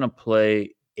isn't going to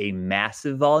play a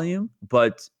massive volume,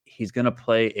 but he's going to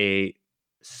play a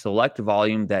select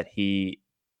volume that he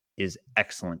is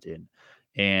excellent in.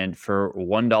 And for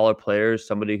 $1 players,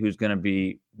 somebody who's going to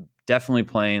be definitely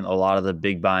playing a lot of the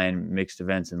big buy-in mixed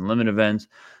events and limit events,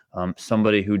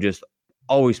 somebody who just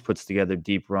always puts together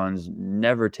deep runs,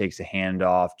 never takes a hand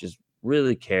off, just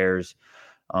really cares.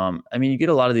 I mean, you get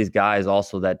a lot of these guys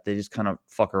also that they just kind of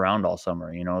fuck around all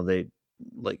summer. They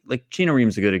like Chino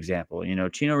Reem's a good example.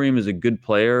 Chino Reem is a good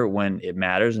player when it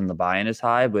matters and the buy-in is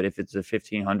high, but if it's a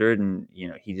 1500 and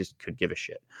he just could give a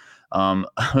shit.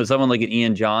 Someone like an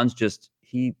Ian Johns,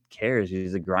 he cares.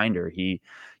 He's a grinder. He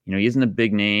isn't a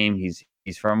big name.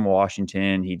 He's from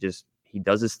Washington. He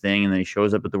does his thing, and then he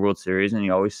shows up at the World Series, and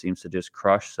he always seems to just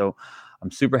crush. So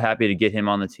I'm super happy to get him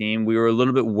on the team. We were a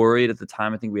little bit worried at the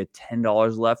time. I think we had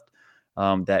 $10 left.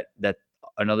 That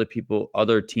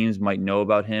other teams might know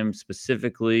about him,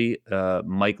 specifically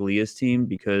Mike Leah's team,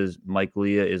 because Mike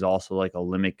Leah is also like a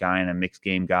limit guy and a mixed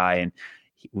game guy, and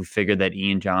we figured that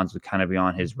Ian Johns would kind of be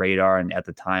on his radar. And at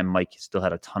the time, Mike still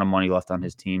had a ton of money left on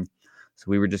his team. So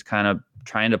we were just kind of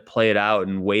trying to play it out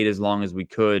and wait as long as we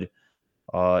could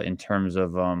in terms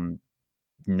of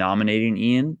nominating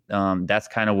Ian. That's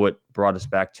kind of what brought us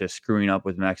back to screwing up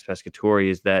with Max Pescatore,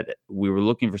 is that we were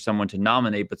looking for someone to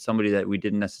nominate, but somebody that we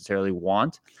didn't necessarily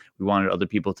want. We wanted other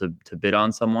people to bid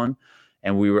on someone.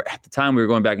 And at the time, we were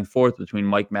going back and forth between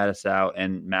Mike Matusow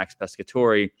and Max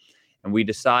Pescatore. And we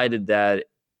decided that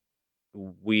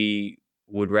we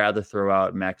would rather throw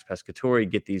out Max Pescatore,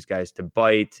 get these guys to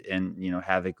bite, and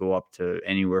have it go up to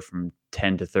anywhere from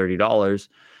 $10 to $30.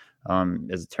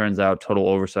 As it turns out, total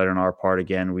oversight on our part.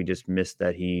 Again, we just missed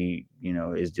that he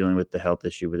is dealing with the health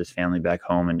issue with his family back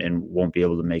home and won't be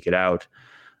able to make it out.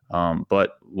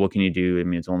 But what can you do? I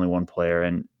mean, it's only one player.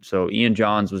 And so Ian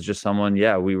Johns was just someone,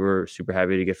 we were super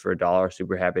happy to get for $1,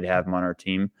 super happy to have him on our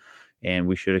team. And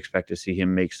we should expect to see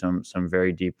him make some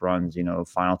very deep runs,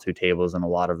 final 2 tables and a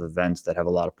lot of events that have a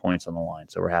lot of points on the line.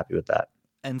 So we're happy with that.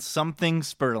 And something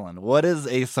Sperlin. What is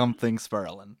a something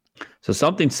Sperlin? So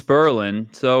something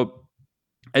Sperlin. So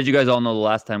as you guys all know, the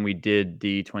last time we did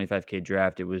the 25K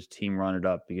draft, it was Team Run It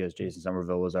Up, because Jason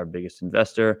Somerville was our biggest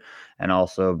investor and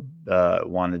also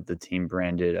wanted the team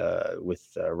branded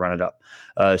with Run It Up.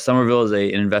 Somerville is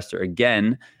an investor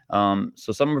again.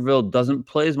 So Somerville doesn't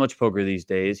play as much poker these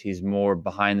days. He's more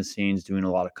behind the scenes doing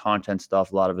a lot of content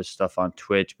stuff, a lot of his stuff on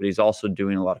Twitch, but he's also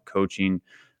doing a lot of coaching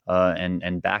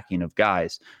and backing of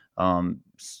guys.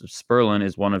 Sperlin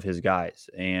is one of his guys,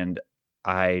 and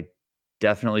I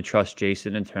definitely trust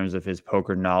Jason in terms of his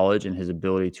poker knowledge and his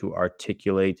ability to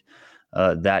articulate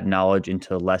that knowledge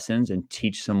into lessons and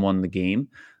teach someone the game.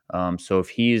 So if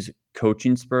he's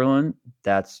coaching Sperlin,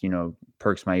 that's,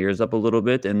 perks my ears up a little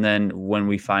bit. And then when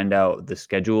we find out the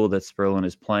schedule that Sperlin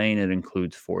is playing, it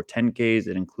includes 4 10Ks.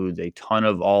 It includes a ton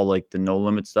of all like the no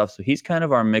limit stuff. So he's kind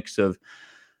of our mix of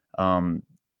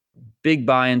big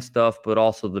buy-in stuff, but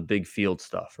also the big field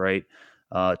stuff, right?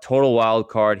 Total wild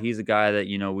card. He's a guy that,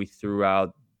 we threw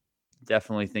out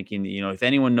definitely thinking, if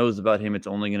anyone knows about him, it's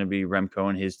only going to be Remco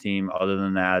and his team. Other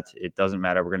than that, it doesn't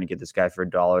matter. We're going to get this guy for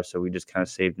 $1. So we just kind of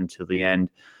saved him till the end.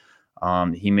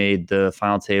 He made the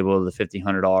final table of the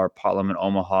 $1,500 Pot Limit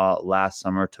Omaha last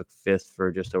summer, took fifth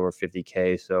for just over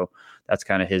 $50K. So that's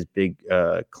kind of his big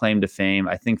claim to fame.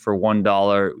 I think for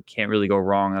 $1, we can't really go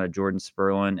wrong on a Jordan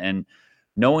Sperlin. And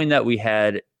knowing that we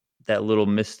had that little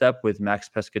misstep with Max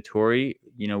Pescatori,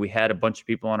 we had a bunch of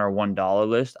people on our $1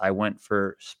 list. I went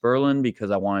for Sperlin because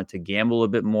I wanted to gamble a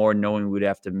bit more, knowing we'd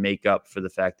have to make up for the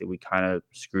fact that we kind of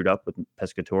screwed up with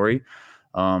Pescatori.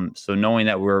 So knowing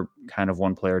that we're kind of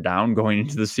one player down going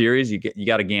into the series, you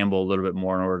got to gamble a little bit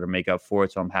more in order to make up for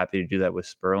it. So I'm happy to do that with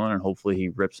Sperlin, and hopefully he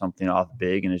rips something off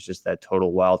big and is just that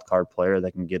total wild card player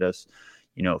that can get us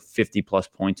 50 plus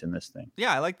points in this thing.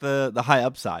 Yeah, I like the high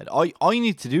upside. All you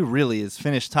need to do really is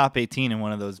finish top 18 in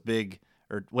one of those big,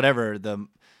 or whatever,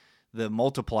 the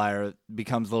multiplier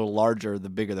becomes a little larger the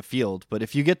bigger the field. But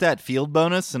if you get that field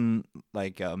bonus and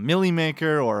like a Millie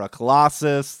Maker or a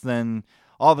Colossus, then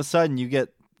all of a sudden you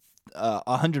get a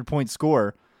 100-point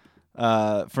score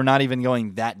for not even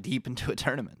going that deep into a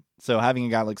tournament. So having a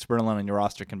guy like Sperlin on your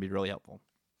roster can be really helpful.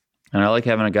 And I like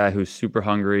having a guy who's super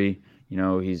hungry.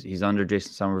 He's under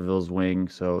Jason Somerville's wing,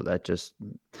 so that just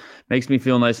makes me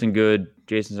feel nice and good.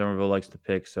 Jason Somerville likes to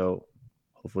pick, so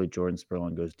hopefully Jordan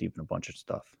Sperlin goes deep in a bunch of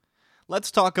stuff. Let's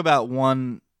talk about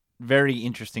one very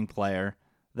interesting player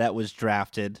that was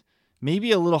drafted,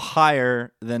 maybe a little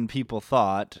higher than people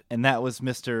thought, and that was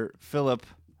Mr. Philip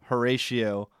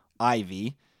Horatio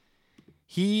Ivey.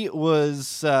 He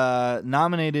was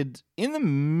nominated in the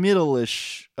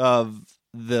middle-ish of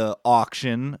the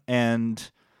auction,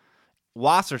 and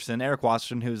Eric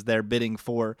Wasserson, who's there bidding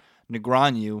for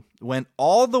Negreanu, went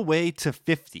all the way to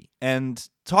 50. And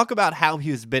talk about how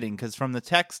he was bidding, because from the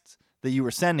text that you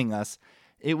were sending us,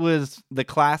 it was the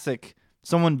classic,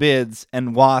 someone bids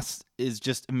and Was is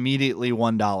just immediately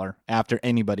 $1 after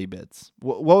anybody bids.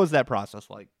 What was that process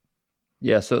like?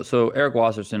 Yeah, so Eric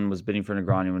Wasserson was bidding for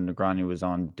Negreanu when Negreanu was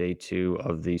on day 2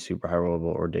 of the Super High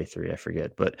Rollable, or day 3, I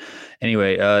forget. But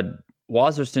anyway,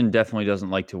 Wasserson definitely doesn't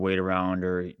like to wait around,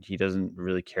 or he doesn't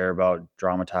really care about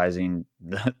dramatizing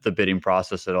the bidding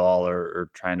process at all,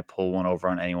 or trying to pull one over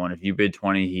on anyone. If you bid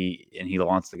 20, he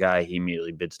wants the guy, he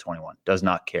immediately bids 21. Does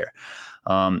not care.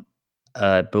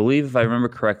 I believe, if I remember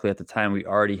correctly, at the time we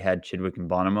already had Chidwick and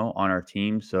Bonomo on our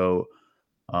team, so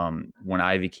when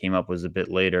Ivey came up was a bit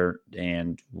later,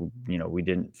 and we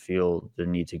didn't feel the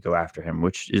need to go after him,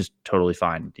 which is totally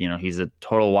fine. He's a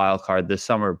total wild card this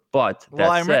summer. But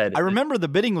I remember the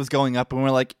bidding was going up, and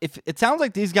we're like, if it sounds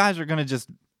like these guys are going to just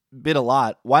bid a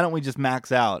lot, why don't we just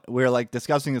max out? We were like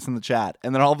discussing this in the chat,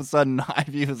 and then all of a sudden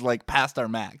Ivey was like past our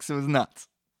max. It was nuts.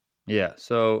 Yeah.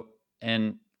 So,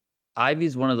 and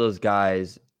Ivey's one of those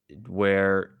guys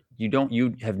where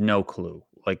you have no clue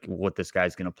like what this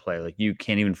guy's going to play. Like, you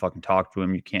can't even fucking talk to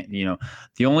him. You can't,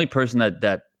 the only person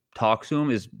that talks to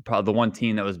him is probably the one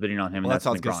team that was bidding on him. Well, and that's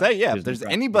what I was going to say. Yeah. If there's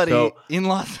anybody in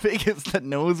Las Vegas that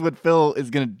knows what Phil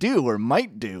is going to do or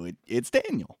might do, it's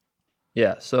Daniel.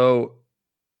 Yeah. So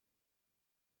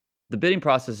the bidding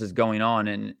process is going on,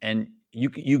 and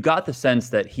you got the sense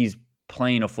that he's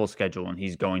playing a full schedule and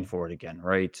he's going for it again,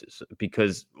 right? So,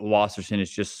 because Wasserson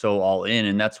is just so all in.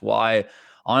 And that's why,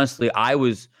 honestly, I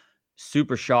was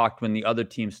super shocked when the other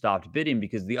team stopped bidding,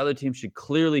 because the other team should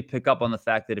clearly pick up on the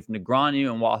fact that if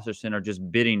Negreanu and Wasserson are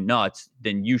just bidding nuts,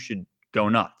 then you should go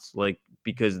nuts, like,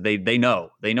 because they know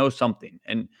something.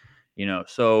 And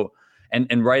so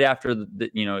and right after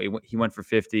he went for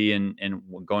 50 and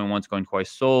going once, going twice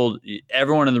sold,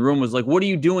 everyone in the room was like, what are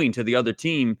you doing to the other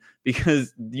team?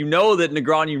 Because that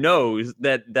Negreanu knows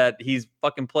that he's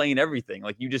fucking playing everything.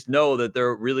 Like, you just know that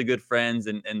they're really good friends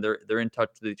and they're in touch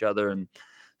with each other. And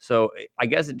so I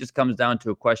guess it just comes down to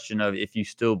a question of if you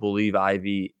still believe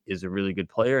Ivey is a really good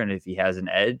player and if he has an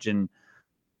edge. And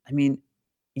I mean,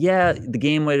 yeah, the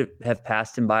game might have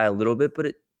passed him by a little bit,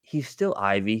 but he's still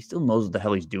Ivey. He still knows what the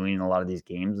hell he's doing in a lot of these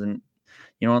games. And,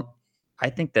 I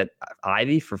think that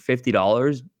Ivey for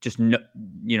 $50, just,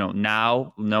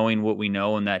 now knowing what we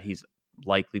know and that he's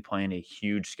likely playing a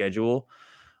huge schedule,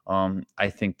 I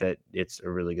think that it's a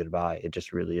really good buy. It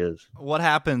just really is. What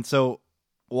happened? So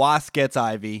Was gets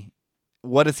Ivey.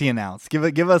 What does he announce? Give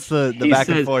us the back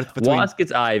and forth between. Was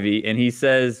gets Ivey, and he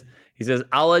says,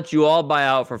 I'll let you all buy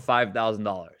out for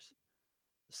 $5,000.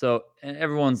 So, and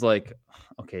everyone's like,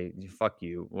 okay, fuck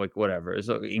you, like, whatever.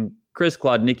 So Chris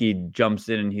Klodnicki jumps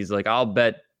in and he's like, I'll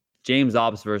bet James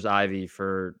Ops versus Ivey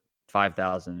for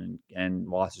 5,000, and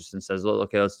Wasserson says, "Well,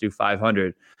 okay, let's do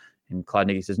 500," and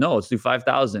Klodnicki says, "No, let's do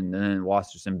 5,000," and then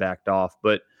Wasserson backed off.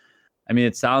 But I mean,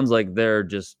 it sounds like they're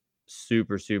just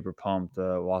super, super pumped,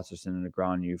 Wasserson and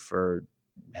Negreanu, for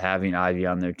having Ivey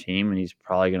on their team, and he's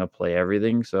probably going to play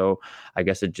everything. So I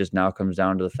guess it just now comes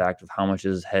down to the fact of how much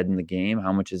is his head in the game,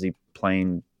 how much is he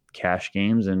playing cash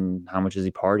games, and how much is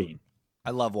he partying.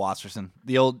 I love Wasserson.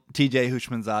 The old TJ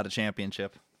Hushmanzada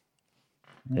championship.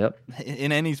 Yep.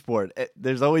 In any sport,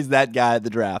 there's always that guy at the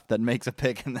draft that makes a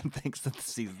pick and then thinks that the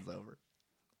season's over.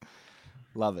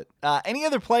 Love it. Any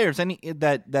other players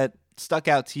that stuck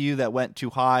out to you that went too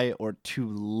high or too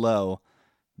low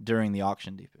during the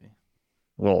auction, DP?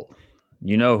 Well,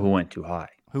 you know who went too high.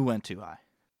 Who went too high?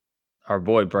 Our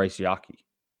boy Bryce Yockey.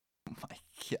 Oh my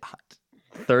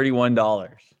God. $31.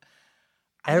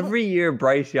 Every year,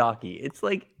 Bryce Yockey. It's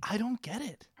like, I don't get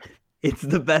it. It's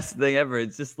the best thing ever.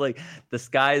 It's just like the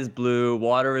sky is blue,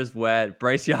 water is wet.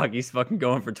 Bryce Yockey's fucking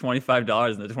going for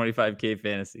 $25 in the 25K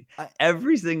fantasy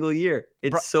every single year.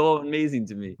 It's so amazing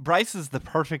to me. Bryce is the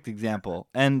perfect example.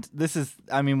 And this is,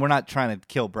 I mean, we're not trying to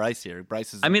kill Bryce here.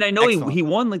 Bryce is, I mean, I know he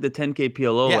won like the 10K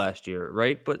PLO last year,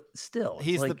 right? But still,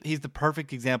 he's the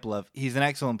perfect example of, he's an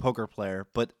excellent poker player,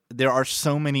 but there are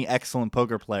so many excellent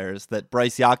poker players that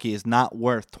Bryce Yockey is not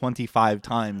worth 25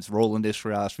 times Roland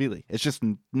Ishriashvili. It's just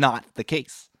not the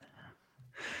case.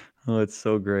 Oh, it's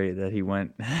so great that he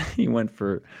went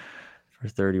for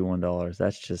 $31.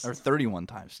 That's just, or 31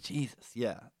 times. Jesus.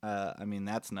 Yeah. I mean,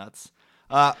 that's nuts.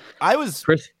 I was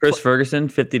Chris Ferguson,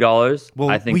 $50. Well,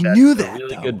 I think we that's knew a that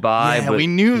really though. good buy. Yeah, but we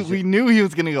knew he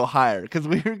was gonna go higher because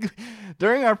we were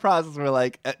during our process. We're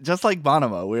like, just like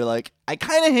Bonomo, we were like, I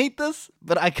kind of hate this,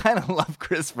 but I kind of love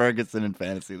Chris Ferguson in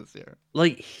fantasy this year.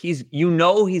 Like he's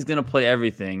gonna play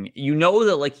everything. You know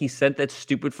that like he sent that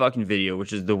stupid fucking video,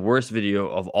 which is the worst video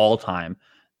of all time.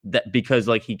 That because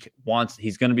like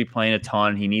he's going to be playing a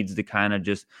ton. He needs to kind of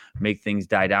just make things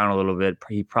die down a little bit.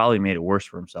 He probably made it worse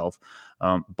for himself.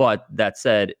 But that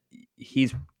said,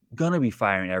 he's going to be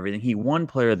firing everything. He won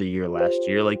Player of the Year last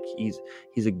year. Like he's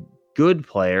a good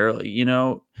player. You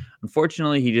know,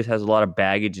 unfortunately, he just has a lot of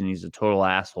baggage and he's a total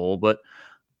asshole. But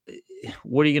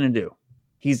what are you going to do?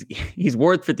 He's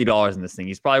worth $50 in this thing.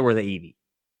 He's probably worth $80.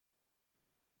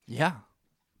 Yeah.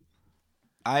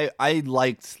 I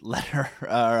liked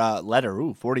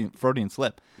Freudian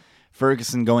slip.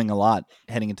 Ferguson going a lot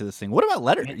heading into this thing. What about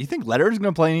Letter? You think Letter is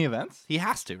going to play any events? He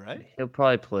has to, right? He'll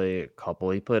probably play a couple.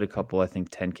 He played a couple, I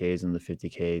think, 10Ks and the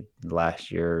 50K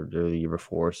last year or the year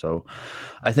before. So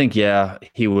I think, yeah,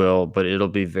 he will, but it'll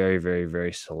be very, very,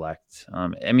 very select.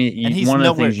 I mean, one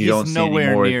of the things you don't see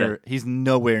anymore. He's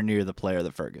nowhere near the player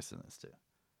that Ferguson is, too.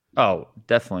 Oh,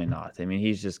 definitely not. I mean,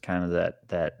 he's just kind of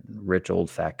that rich old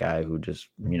fat guy who just,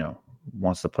 you know,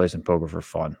 wants to play some poker for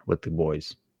fun with the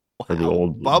boys. Wow. For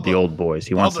the old boys.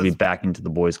 He wants to be back into the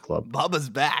boys club. Bubba's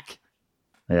back.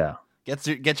 Yeah.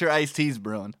 Get your iced teas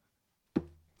brewing.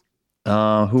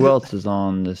 Who else is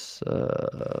on this?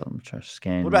 I'm trying to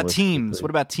scan. What about teams? What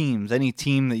about teams? Any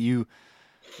team that you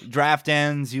draft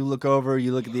ends, you look over,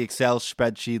 you look at the Excel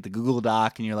spreadsheet, the Google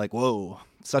Doc, and you're like, whoa,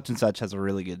 such and such has a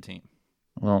really good team.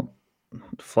 Well,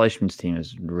 Fleischman's team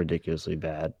is ridiculously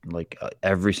bad. Like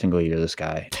every single year, this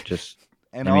guy just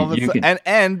and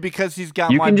and because he's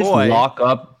got my boy. You can just lock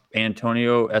up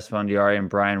Antonio Esfandiari and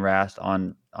Brian Rast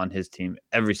on his team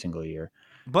every single year.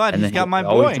 But he's got my boy.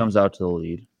 Always comes out to the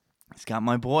lead. He's got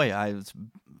my boy. I was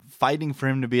fighting for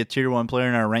him to be a tier 1 player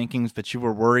in our rankings, but you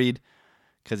were worried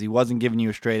because he wasn't giving you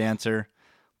a straight answer.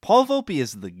 Paul Volpe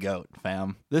is the GOAT,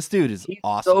 fam. This dude is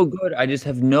awesome. So good. I just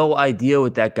have no idea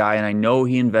with that guy, and I know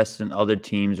he invests in other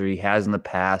teams or he has in the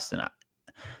past, and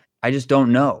I just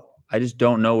don't know. I just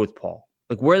don't know with Paul.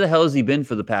 Like, where the hell has he been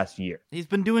for the past year? He's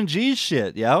been doing G's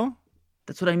shit, yo.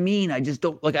 That's what I mean. I just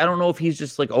don't I don't know if he's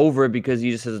just like over it because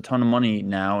he just has a ton of money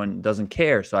now and doesn't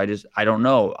care. So I don't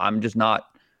know. I'm just not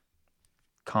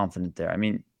confident there. I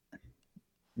mean,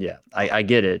 yeah, I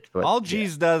get it. But all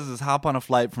G's does is hop on a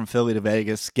flight from Philly to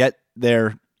Vegas, get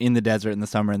there in the desert in the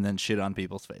summer, and then shit on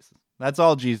people's faces. That's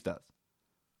all G's does.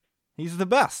 He's the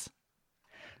best.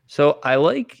 So I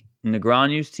like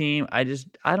Negreanu's team. I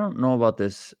don't know about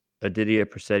this Aditya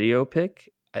Presidio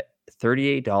pick.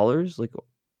 $38. Like,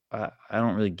 I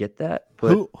don't really get that.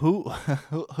 But who?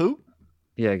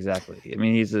 Yeah, exactly. I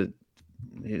mean, he's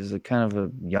a kind of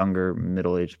a younger,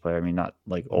 middle-aged player. I mean, not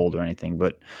like old or anything,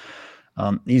 but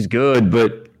he's good.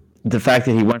 But the fact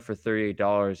that he went for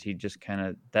 $38, he just kind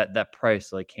of that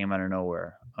price like came out of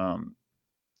nowhere.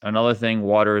 Another thing,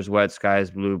 water is wet, sky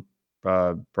is blue.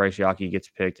 Bryce Yockey gets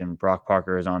picked, and Brock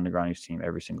Parker is on Negreanu's team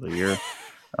every single year.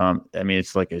 I mean,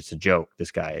 it's a joke.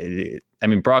 This guy. I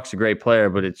mean, Brock's a great player,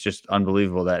 but it's just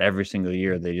unbelievable that every single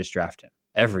year they just draft him.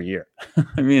 Every year.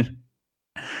 I mean,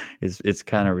 it's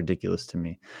kind of ridiculous to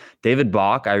me. David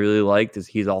Bach, I really liked, as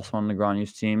he's also on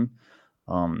Negreanu's team.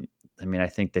 I mean, I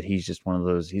think that he's just one of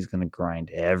those. He's going to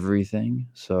grind everything.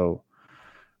 So,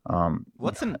 I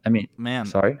mean, man?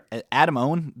 Sorry, Adam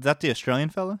Owen. Is that the Australian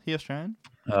fella? He Australian?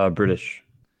 British.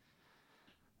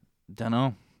 Don't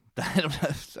know.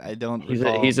 I don't.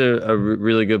 He's a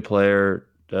really good player.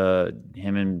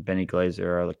 Him and Benny Glazer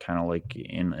are kind of like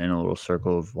in a little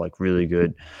circle of like really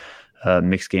good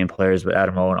mixed game players. But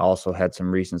Adam Owen also had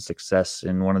some recent success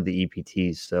in one of the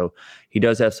EPTs, so he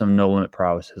does have some no limit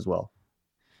prowess as well.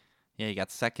 Yeah, he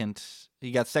got second.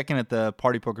 He got second at the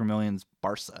Party Poker Millions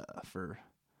Barca for.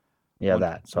 Yeah,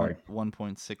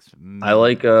 1.6 million. I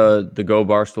like the Go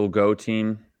Barstool Go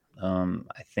team.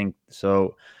 I think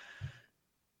so.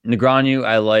 Negreanu,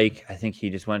 I think he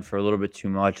just went for a little bit too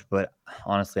much, but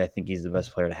honestly, I think he's the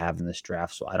best player to have in this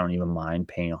draft, so I don't even mind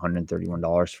paying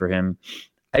 $131 for him.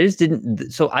 I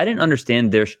didn't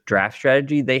understand their draft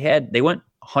strategy. They went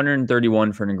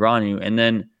 131 for Negreanu, and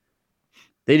then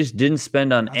they just didn't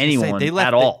spend on anyone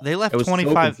at all. They left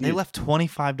 $25. They left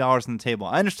 $25 on the table.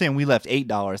 I understand we left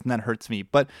 $8, and that hurts me.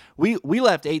 But we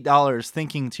left $8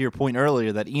 thinking, to your point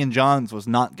earlier, that Ian Johns was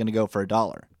not going to go for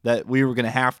 $1. That we were going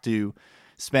to have to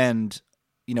spend,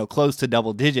 close to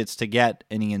double digits to get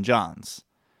an Ian Johns.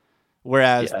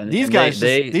 Whereas these guys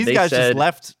just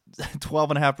left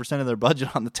 12.5% of their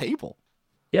budget on the table.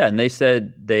 Yeah, and they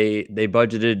said they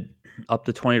budgeted up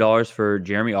to $20 for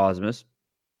Jeremy Osmus.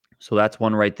 So that's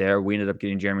one right there. We ended up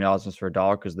getting Jeremy Osmus for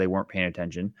 $1 because they weren't paying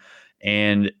attention.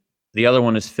 And the other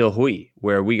one is Phil Hui,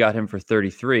 where we got him for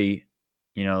 $33.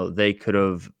 They could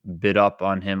have bid up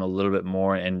on him a little bit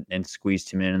more and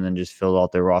squeezed him in and then just filled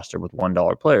out their roster with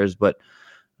 $1 players, but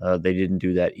they didn't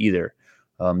do that either.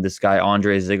 This guy,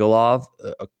 Andrei Zigulov,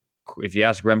 if you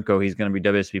ask Remco, he's going to be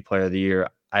WSB Player of the Year.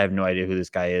 I have no idea who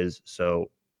this guy is, so,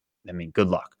 I mean, good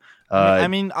luck. I'll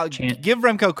give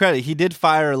Remco credit. He did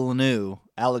fire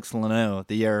Alex Lanoux,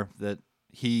 the year that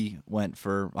he went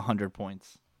for 100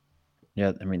 points.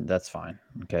 Yeah, I mean, that's fine.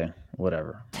 Okay,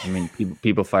 whatever. I mean,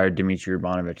 people fired Dmitry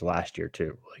Urbanovic last year,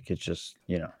 too. Like, it's just,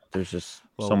 there's just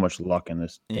so much luck in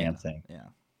this damn thing. Yeah.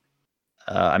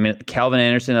 I mean, Calvin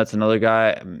Anderson, that's another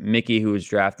guy. Mickey, who was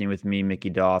drafting with me, Mickey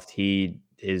Doft, he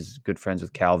is good friends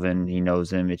with Calvin. He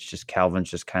knows him. It's just Calvin's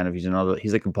just kind of,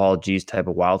 he's like a Paul G's type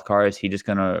of wild card. Is he just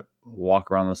going to walk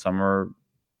around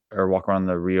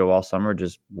the Rio all summer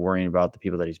just worrying about the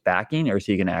people that he's backing, or is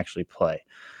he going to actually play?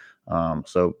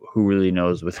 So who really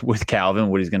knows with Calvin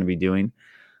what he's going to be doing?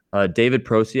 David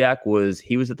Prosiak was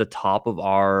at the top of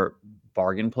our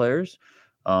bargain players,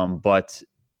 but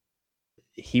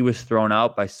he was thrown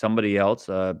out by somebody else.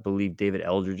 I believe David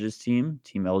Eldridge's Team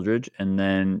Eldridge, and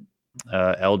then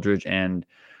Eldridge and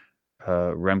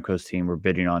Remco's team were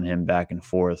bidding on him back and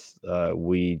forth.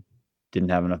 We didn't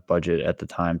have enough budget at the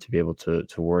time to be able to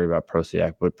worry about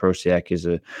Prosiak, but Prosiak he's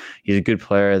a good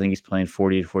player. I think he's playing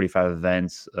 40 to 45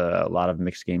 events, a lot of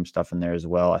mixed game stuff in there as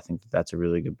well. I think that's a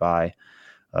really good buy.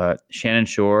 Shannon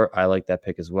Shore, I like that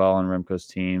pick as well on Remco's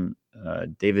team.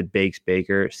 David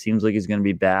Baker seems like he's going to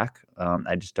be back.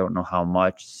 I just don't know how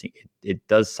much. It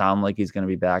does sound like he's going to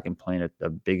be back and playing a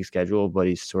big schedule, but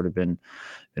he's sort of been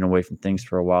away from things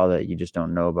for a while that you just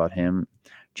don't know about him.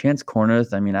 Chance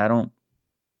Kornuth, I mean, I don't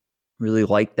really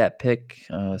like that pick,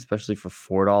 especially for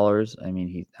 $4. I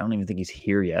mean, I don't even think he's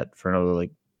here yet for another like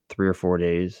 3 or 4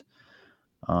 days.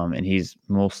 And he's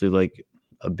mostly like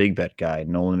a big bet guy,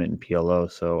 no limit in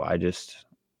PLO. So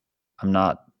I'm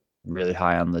not really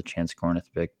high on the Chance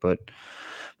Kornuth pick, but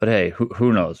hey,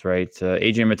 who knows, right?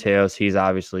 AJ Mateos, he's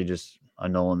obviously just a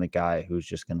no limit guy who's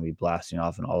just going to be blasting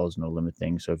off in all those no limit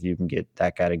things. So if you can get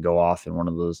that guy to go off in one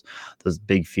of those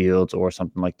big fields or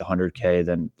something like the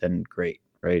 100K, then great,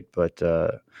 right? But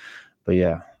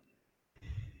yeah.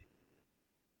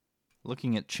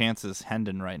 Looking at Chance's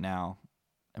Hendon right now,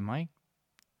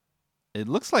 it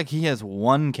looks like he has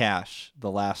one cash the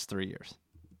last 3 years.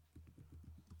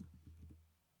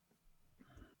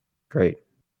 Great.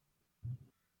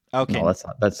 Okay. No,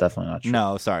 that's definitely not true.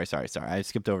 No, sorry. I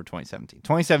skipped over 2017.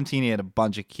 2017, he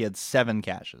had 7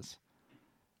 cashes.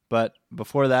 But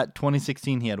before that,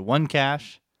 2016, he had 1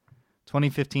 cash.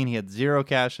 2015, he had 0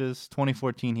 cashes.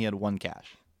 2014, he had 1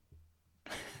 cash.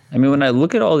 I mean, when I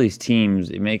look at all these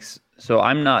teams, I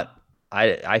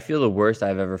feel the worst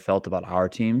I've ever felt about our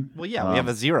team. Well, yeah, we have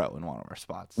a 0 in one of our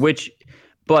spots.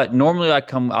 But normally I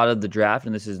come out of the draft,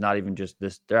 and this is not even just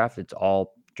this draft, it's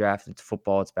all draft. It's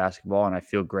football, it's basketball, and I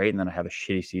feel great, and then I have a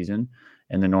shitty season.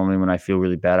 And then normally when I feel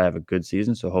really bad, I have a good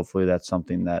season. So hopefully that's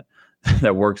something that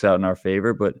that works out in our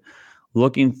favor. But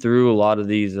looking through a lot of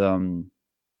these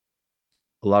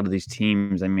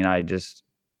teams, I mean, I just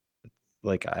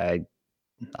like I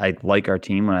like our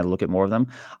team when I look at more of them.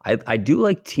 I do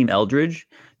like Team Eldridge.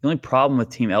 The only problem with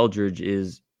Team Eldridge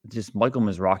is just Michael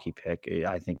Mizrachi pick,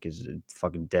 I think, is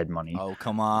fucking dead money. Oh,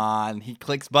 come on. He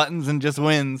clicks buttons and just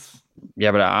wins.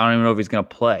 Yeah, but I don't even know if he's going to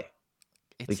play.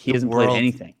 He hasn't played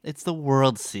anything. It's the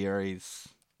World Series.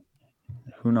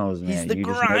 Who knows, man? He's the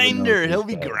grinder. He'll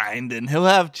be grinding. He'll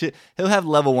have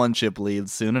level 1 chip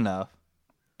leads soon enough.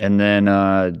 And then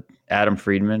Adam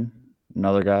Friedman,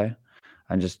 another guy.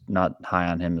 I'm just not high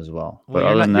on him as well. But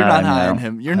other than that, you're not high on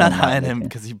him. You're not high on him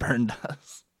because he burned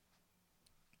us.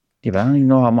 Yeah, but I don't even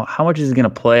know how much is he going to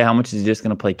play. How much is he just going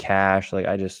to play cash?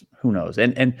 Who knows?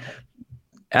 And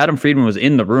Adam Friedman was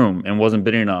in the room and wasn't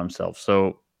bidding on himself.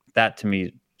 So that to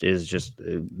me is just,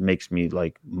 it makes me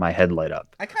like my head light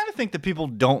up. I kind of think that people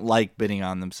don't like bidding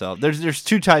on themselves. There's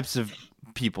two types of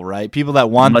people, right? People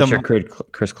that want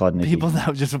Chris Kludnicki. People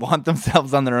that just want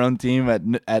themselves on their own team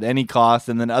at any cost,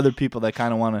 and then other people that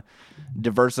kind of want to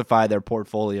diversify their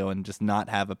portfolio and just not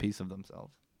have a piece of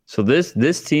themselves. So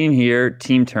this team here,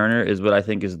 Team Turner, is what I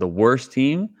think is the worst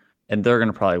team, and they're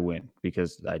going to probably win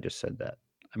because I just said that.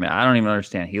 I mean, I don't even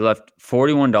understand. He left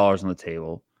 $41 on the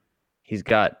table. He's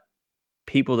got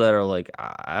people that are like,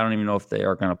 I don't even know if they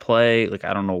are going to play. Like,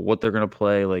 I don't know what they're going to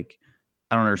play. Like,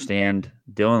 I don't understand.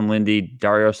 Dylan Lindy,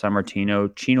 Dario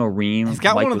Sammartino, Chino Ream, He's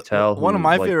got Mike one of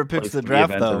my favorite picks of the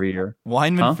draft, though. Every year.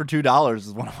 Weinman for $2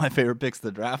 is one of my favorite picks of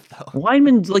the draft, though.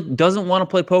 Weinman doesn't want to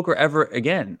play poker ever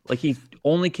again. Like, he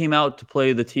only came out to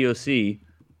play the TOC,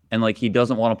 and he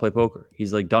doesn't want to play poker.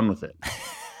 He's done with it.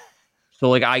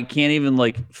 So I can't even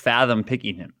fathom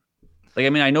picking him. I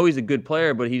mean, I know he's a good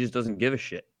player, but he just doesn't give a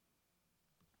shit.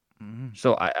 Mm-hmm.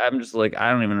 So I'm just I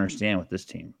don't even understand with this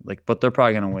team. But they're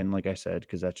probably gonna win, like I said,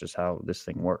 because that's just how this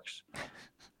thing works.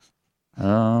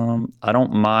 I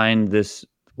don't mind this.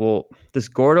 Well, this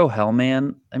Gordo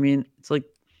Hellman. I mean, it's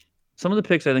some of the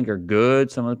picks I think are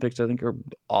good. Some of the picks I think are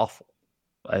awful.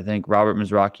 I think Robert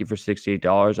Mizrachi for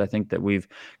 $68. I think that we've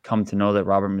come to know that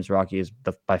Robert Mizrachi is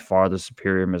by far the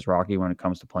superior Mizrachi when it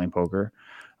comes to playing poker.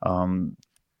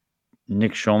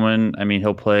 Nick Schulman, I mean,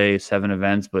 he'll play 7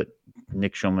 events, but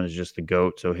Nick Schulman is just the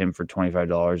GOAT, so him for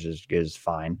 $25 is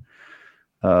fine.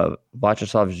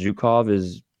 Vyacheslav Zhukov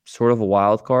is sort of a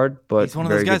wild card, but he's one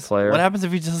of those guys. What happens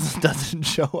if he just doesn't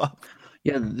show up?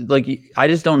 Yeah, I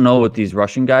just don't know with these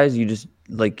Russian guys. You just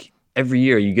every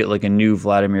year you get a new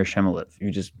Vladimir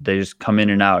Shemelev. They just come in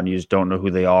and out, and you just don't know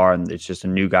who they are, and it's just a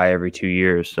new guy every 2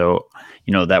 years. So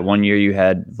that one year you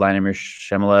had Vladimir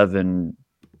Shemelev, and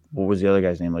what was the other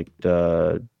guy's name?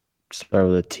 Start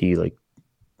with a T,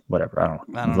 whatever. I don't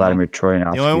know. Vladimir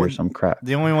Troyanovsky or some crap.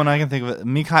 The only one I can think of,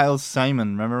 Mikhail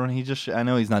Simon. Remember when he just? I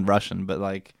know he's not Russian, but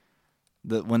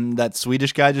when that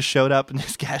Swedish guy just showed up and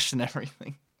just cashed and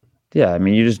everything. Yeah, I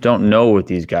mean, you just don't know with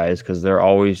these guys because they're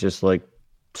always just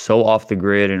so off the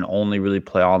grid and only really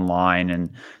play online,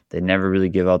 and they never really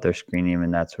give out their screen name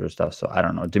and that sort of stuff. So I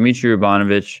don't know. Dmitry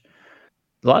Urbanovich,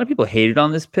 a lot of people hated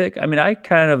on this pick. I mean, I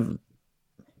kind of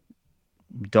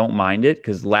don't mind it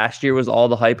because last year was all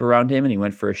the hype around him and he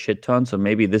went for a shit ton. So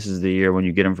maybe this is the year when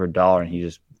you get him for $1 and he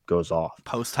just goes off.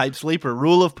 Post-type sleeper.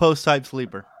 Rule of post-type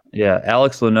sleeper. Yeah,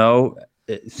 Alex Leno,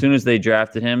 as soon as they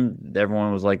drafted him,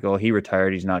 everyone was like, oh, he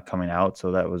retired. He's not coming out.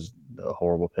 So that was a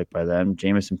horrible pick by them.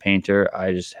 Jamison Painter,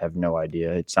 I just have no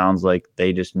idea. It sounds like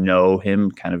they just know him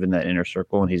kind of in that inner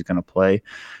circle and he's going to play.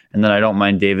 And then I don't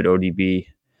mind David ODB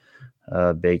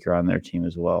Baker on their team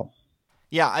as well.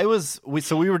 Yeah,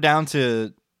 we were down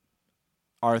to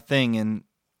our thing, and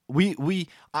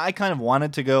I kind of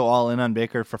wanted to go all in on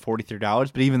Baker for $43,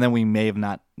 but even then we may have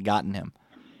not gotten him.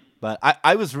 But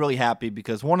I was really happy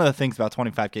because one of the things about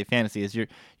 25K fantasy is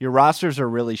your rosters are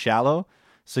really shallow,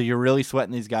 so you're really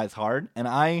sweating these guys hard.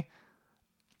 And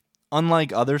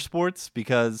unlike other sports,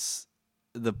 because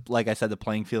like I said, the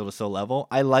playing field is so level,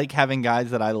 I like having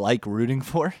guys that I like rooting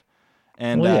for.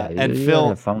 And Phil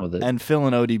and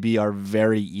ODB are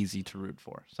very easy to root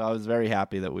for. So I was very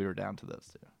happy that we were down to those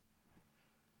two.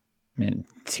 Man,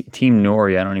 Team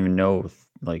Nori, I don't even know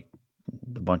a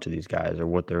bunch of these guys or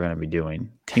what they're going to be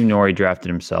doing. Team Nori drafted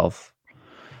himself.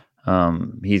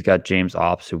 He's got James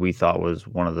Ops, who we thought was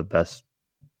one of the best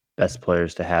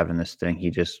players to have in this thing.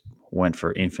 He just went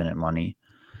for infinite money.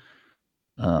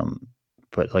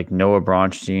 But Noah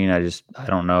Bronstein, I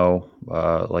don't know,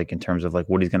 in terms of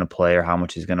what he's going to play or how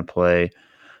much he's going to play.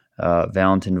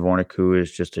 Valentin Vorniku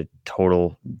is just a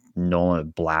total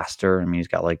no-limit blaster. I mean, he's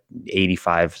got like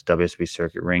 85 WSB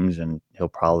circuit rings, and he'll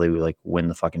probably like win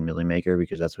the fucking Millie Maker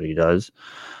because that's what he does.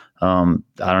 I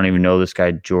don't even know this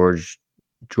guy, Georgi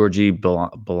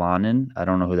Balanin. I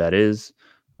don't know who that is.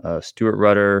 Stuart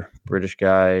Rudder, British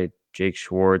guy. Jake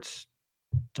Schwartz.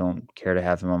 Don't care to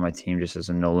have him on my team just as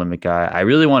a no-limit guy. I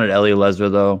really wanted Ellie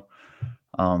Lesver, though.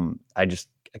 I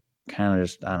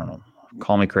don't know.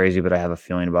 Call me crazy, but I have a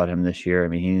feeling about him this year. I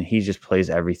mean, he just plays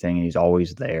everything, and he's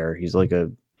always there. He's like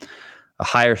a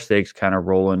higher stakes kind of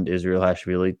Roland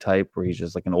Israelashvili type, where he's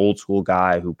just like an old school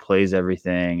guy who plays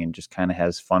everything and just kind of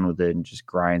has fun with it and just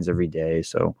grinds every day.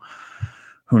 So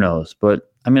who knows? But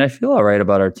I mean, I feel all right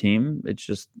about our team. It's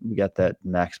just we got that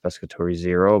Max Pescatore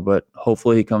 0, but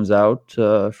hopefully he comes out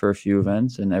for a few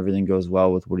events and everything goes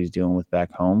well with what he's dealing with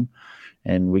back home,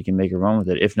 and we can make a run with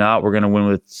it. If not, we're going to win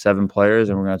with 7 players,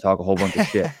 and we're going to talk a whole bunch of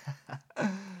shit.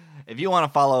 If you want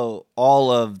to follow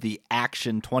all of the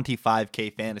action,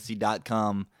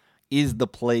 25kfantasy.com is the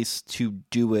place to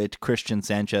do it. Christian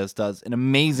Sanchez does an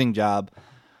amazing job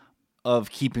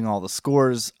of keeping all the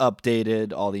scores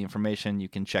updated, all the information. You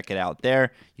can check it out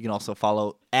there. You can also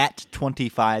follow at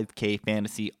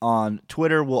 25kfantasy on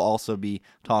Twitter. We'll also be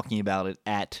talking about it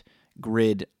at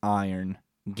Gridiron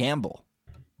Gamble.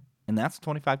 And that's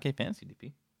 25K Fantasy,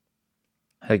 DP.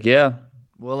 Heck yeah.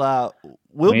 We'll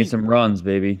need some runs,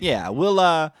 baby. Yeah,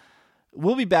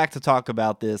 we'll be back to talk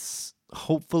about this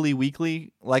hopefully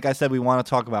weekly. Like I said, we want to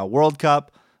talk about World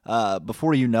Cup.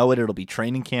 Before you know it, it'll be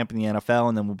training camp in the NFL,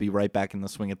 and then we'll be right back in the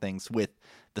swing of things with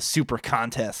the Super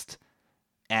Contest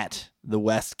at the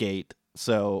Westgate.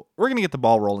 So we're going to get the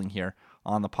ball rolling here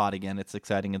on the pod again. It's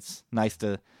exciting. It's nice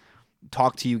to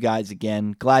talk to you guys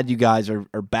again. Glad you guys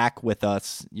are back with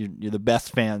us. You're the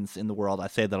best fans in the world. I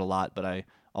say that a lot, but I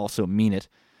also mean it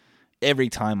every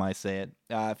time I say it.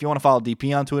 If you want to follow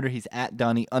DP on Twitter, he's at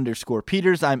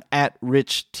Donnie_Peters. I'm at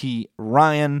Rich T.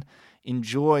 Ryan.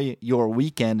 Enjoy your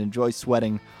weekend. Enjoy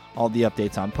sweating all the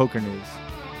updates on Poker News.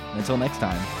 And until next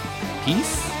time,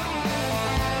 peace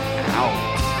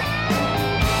out.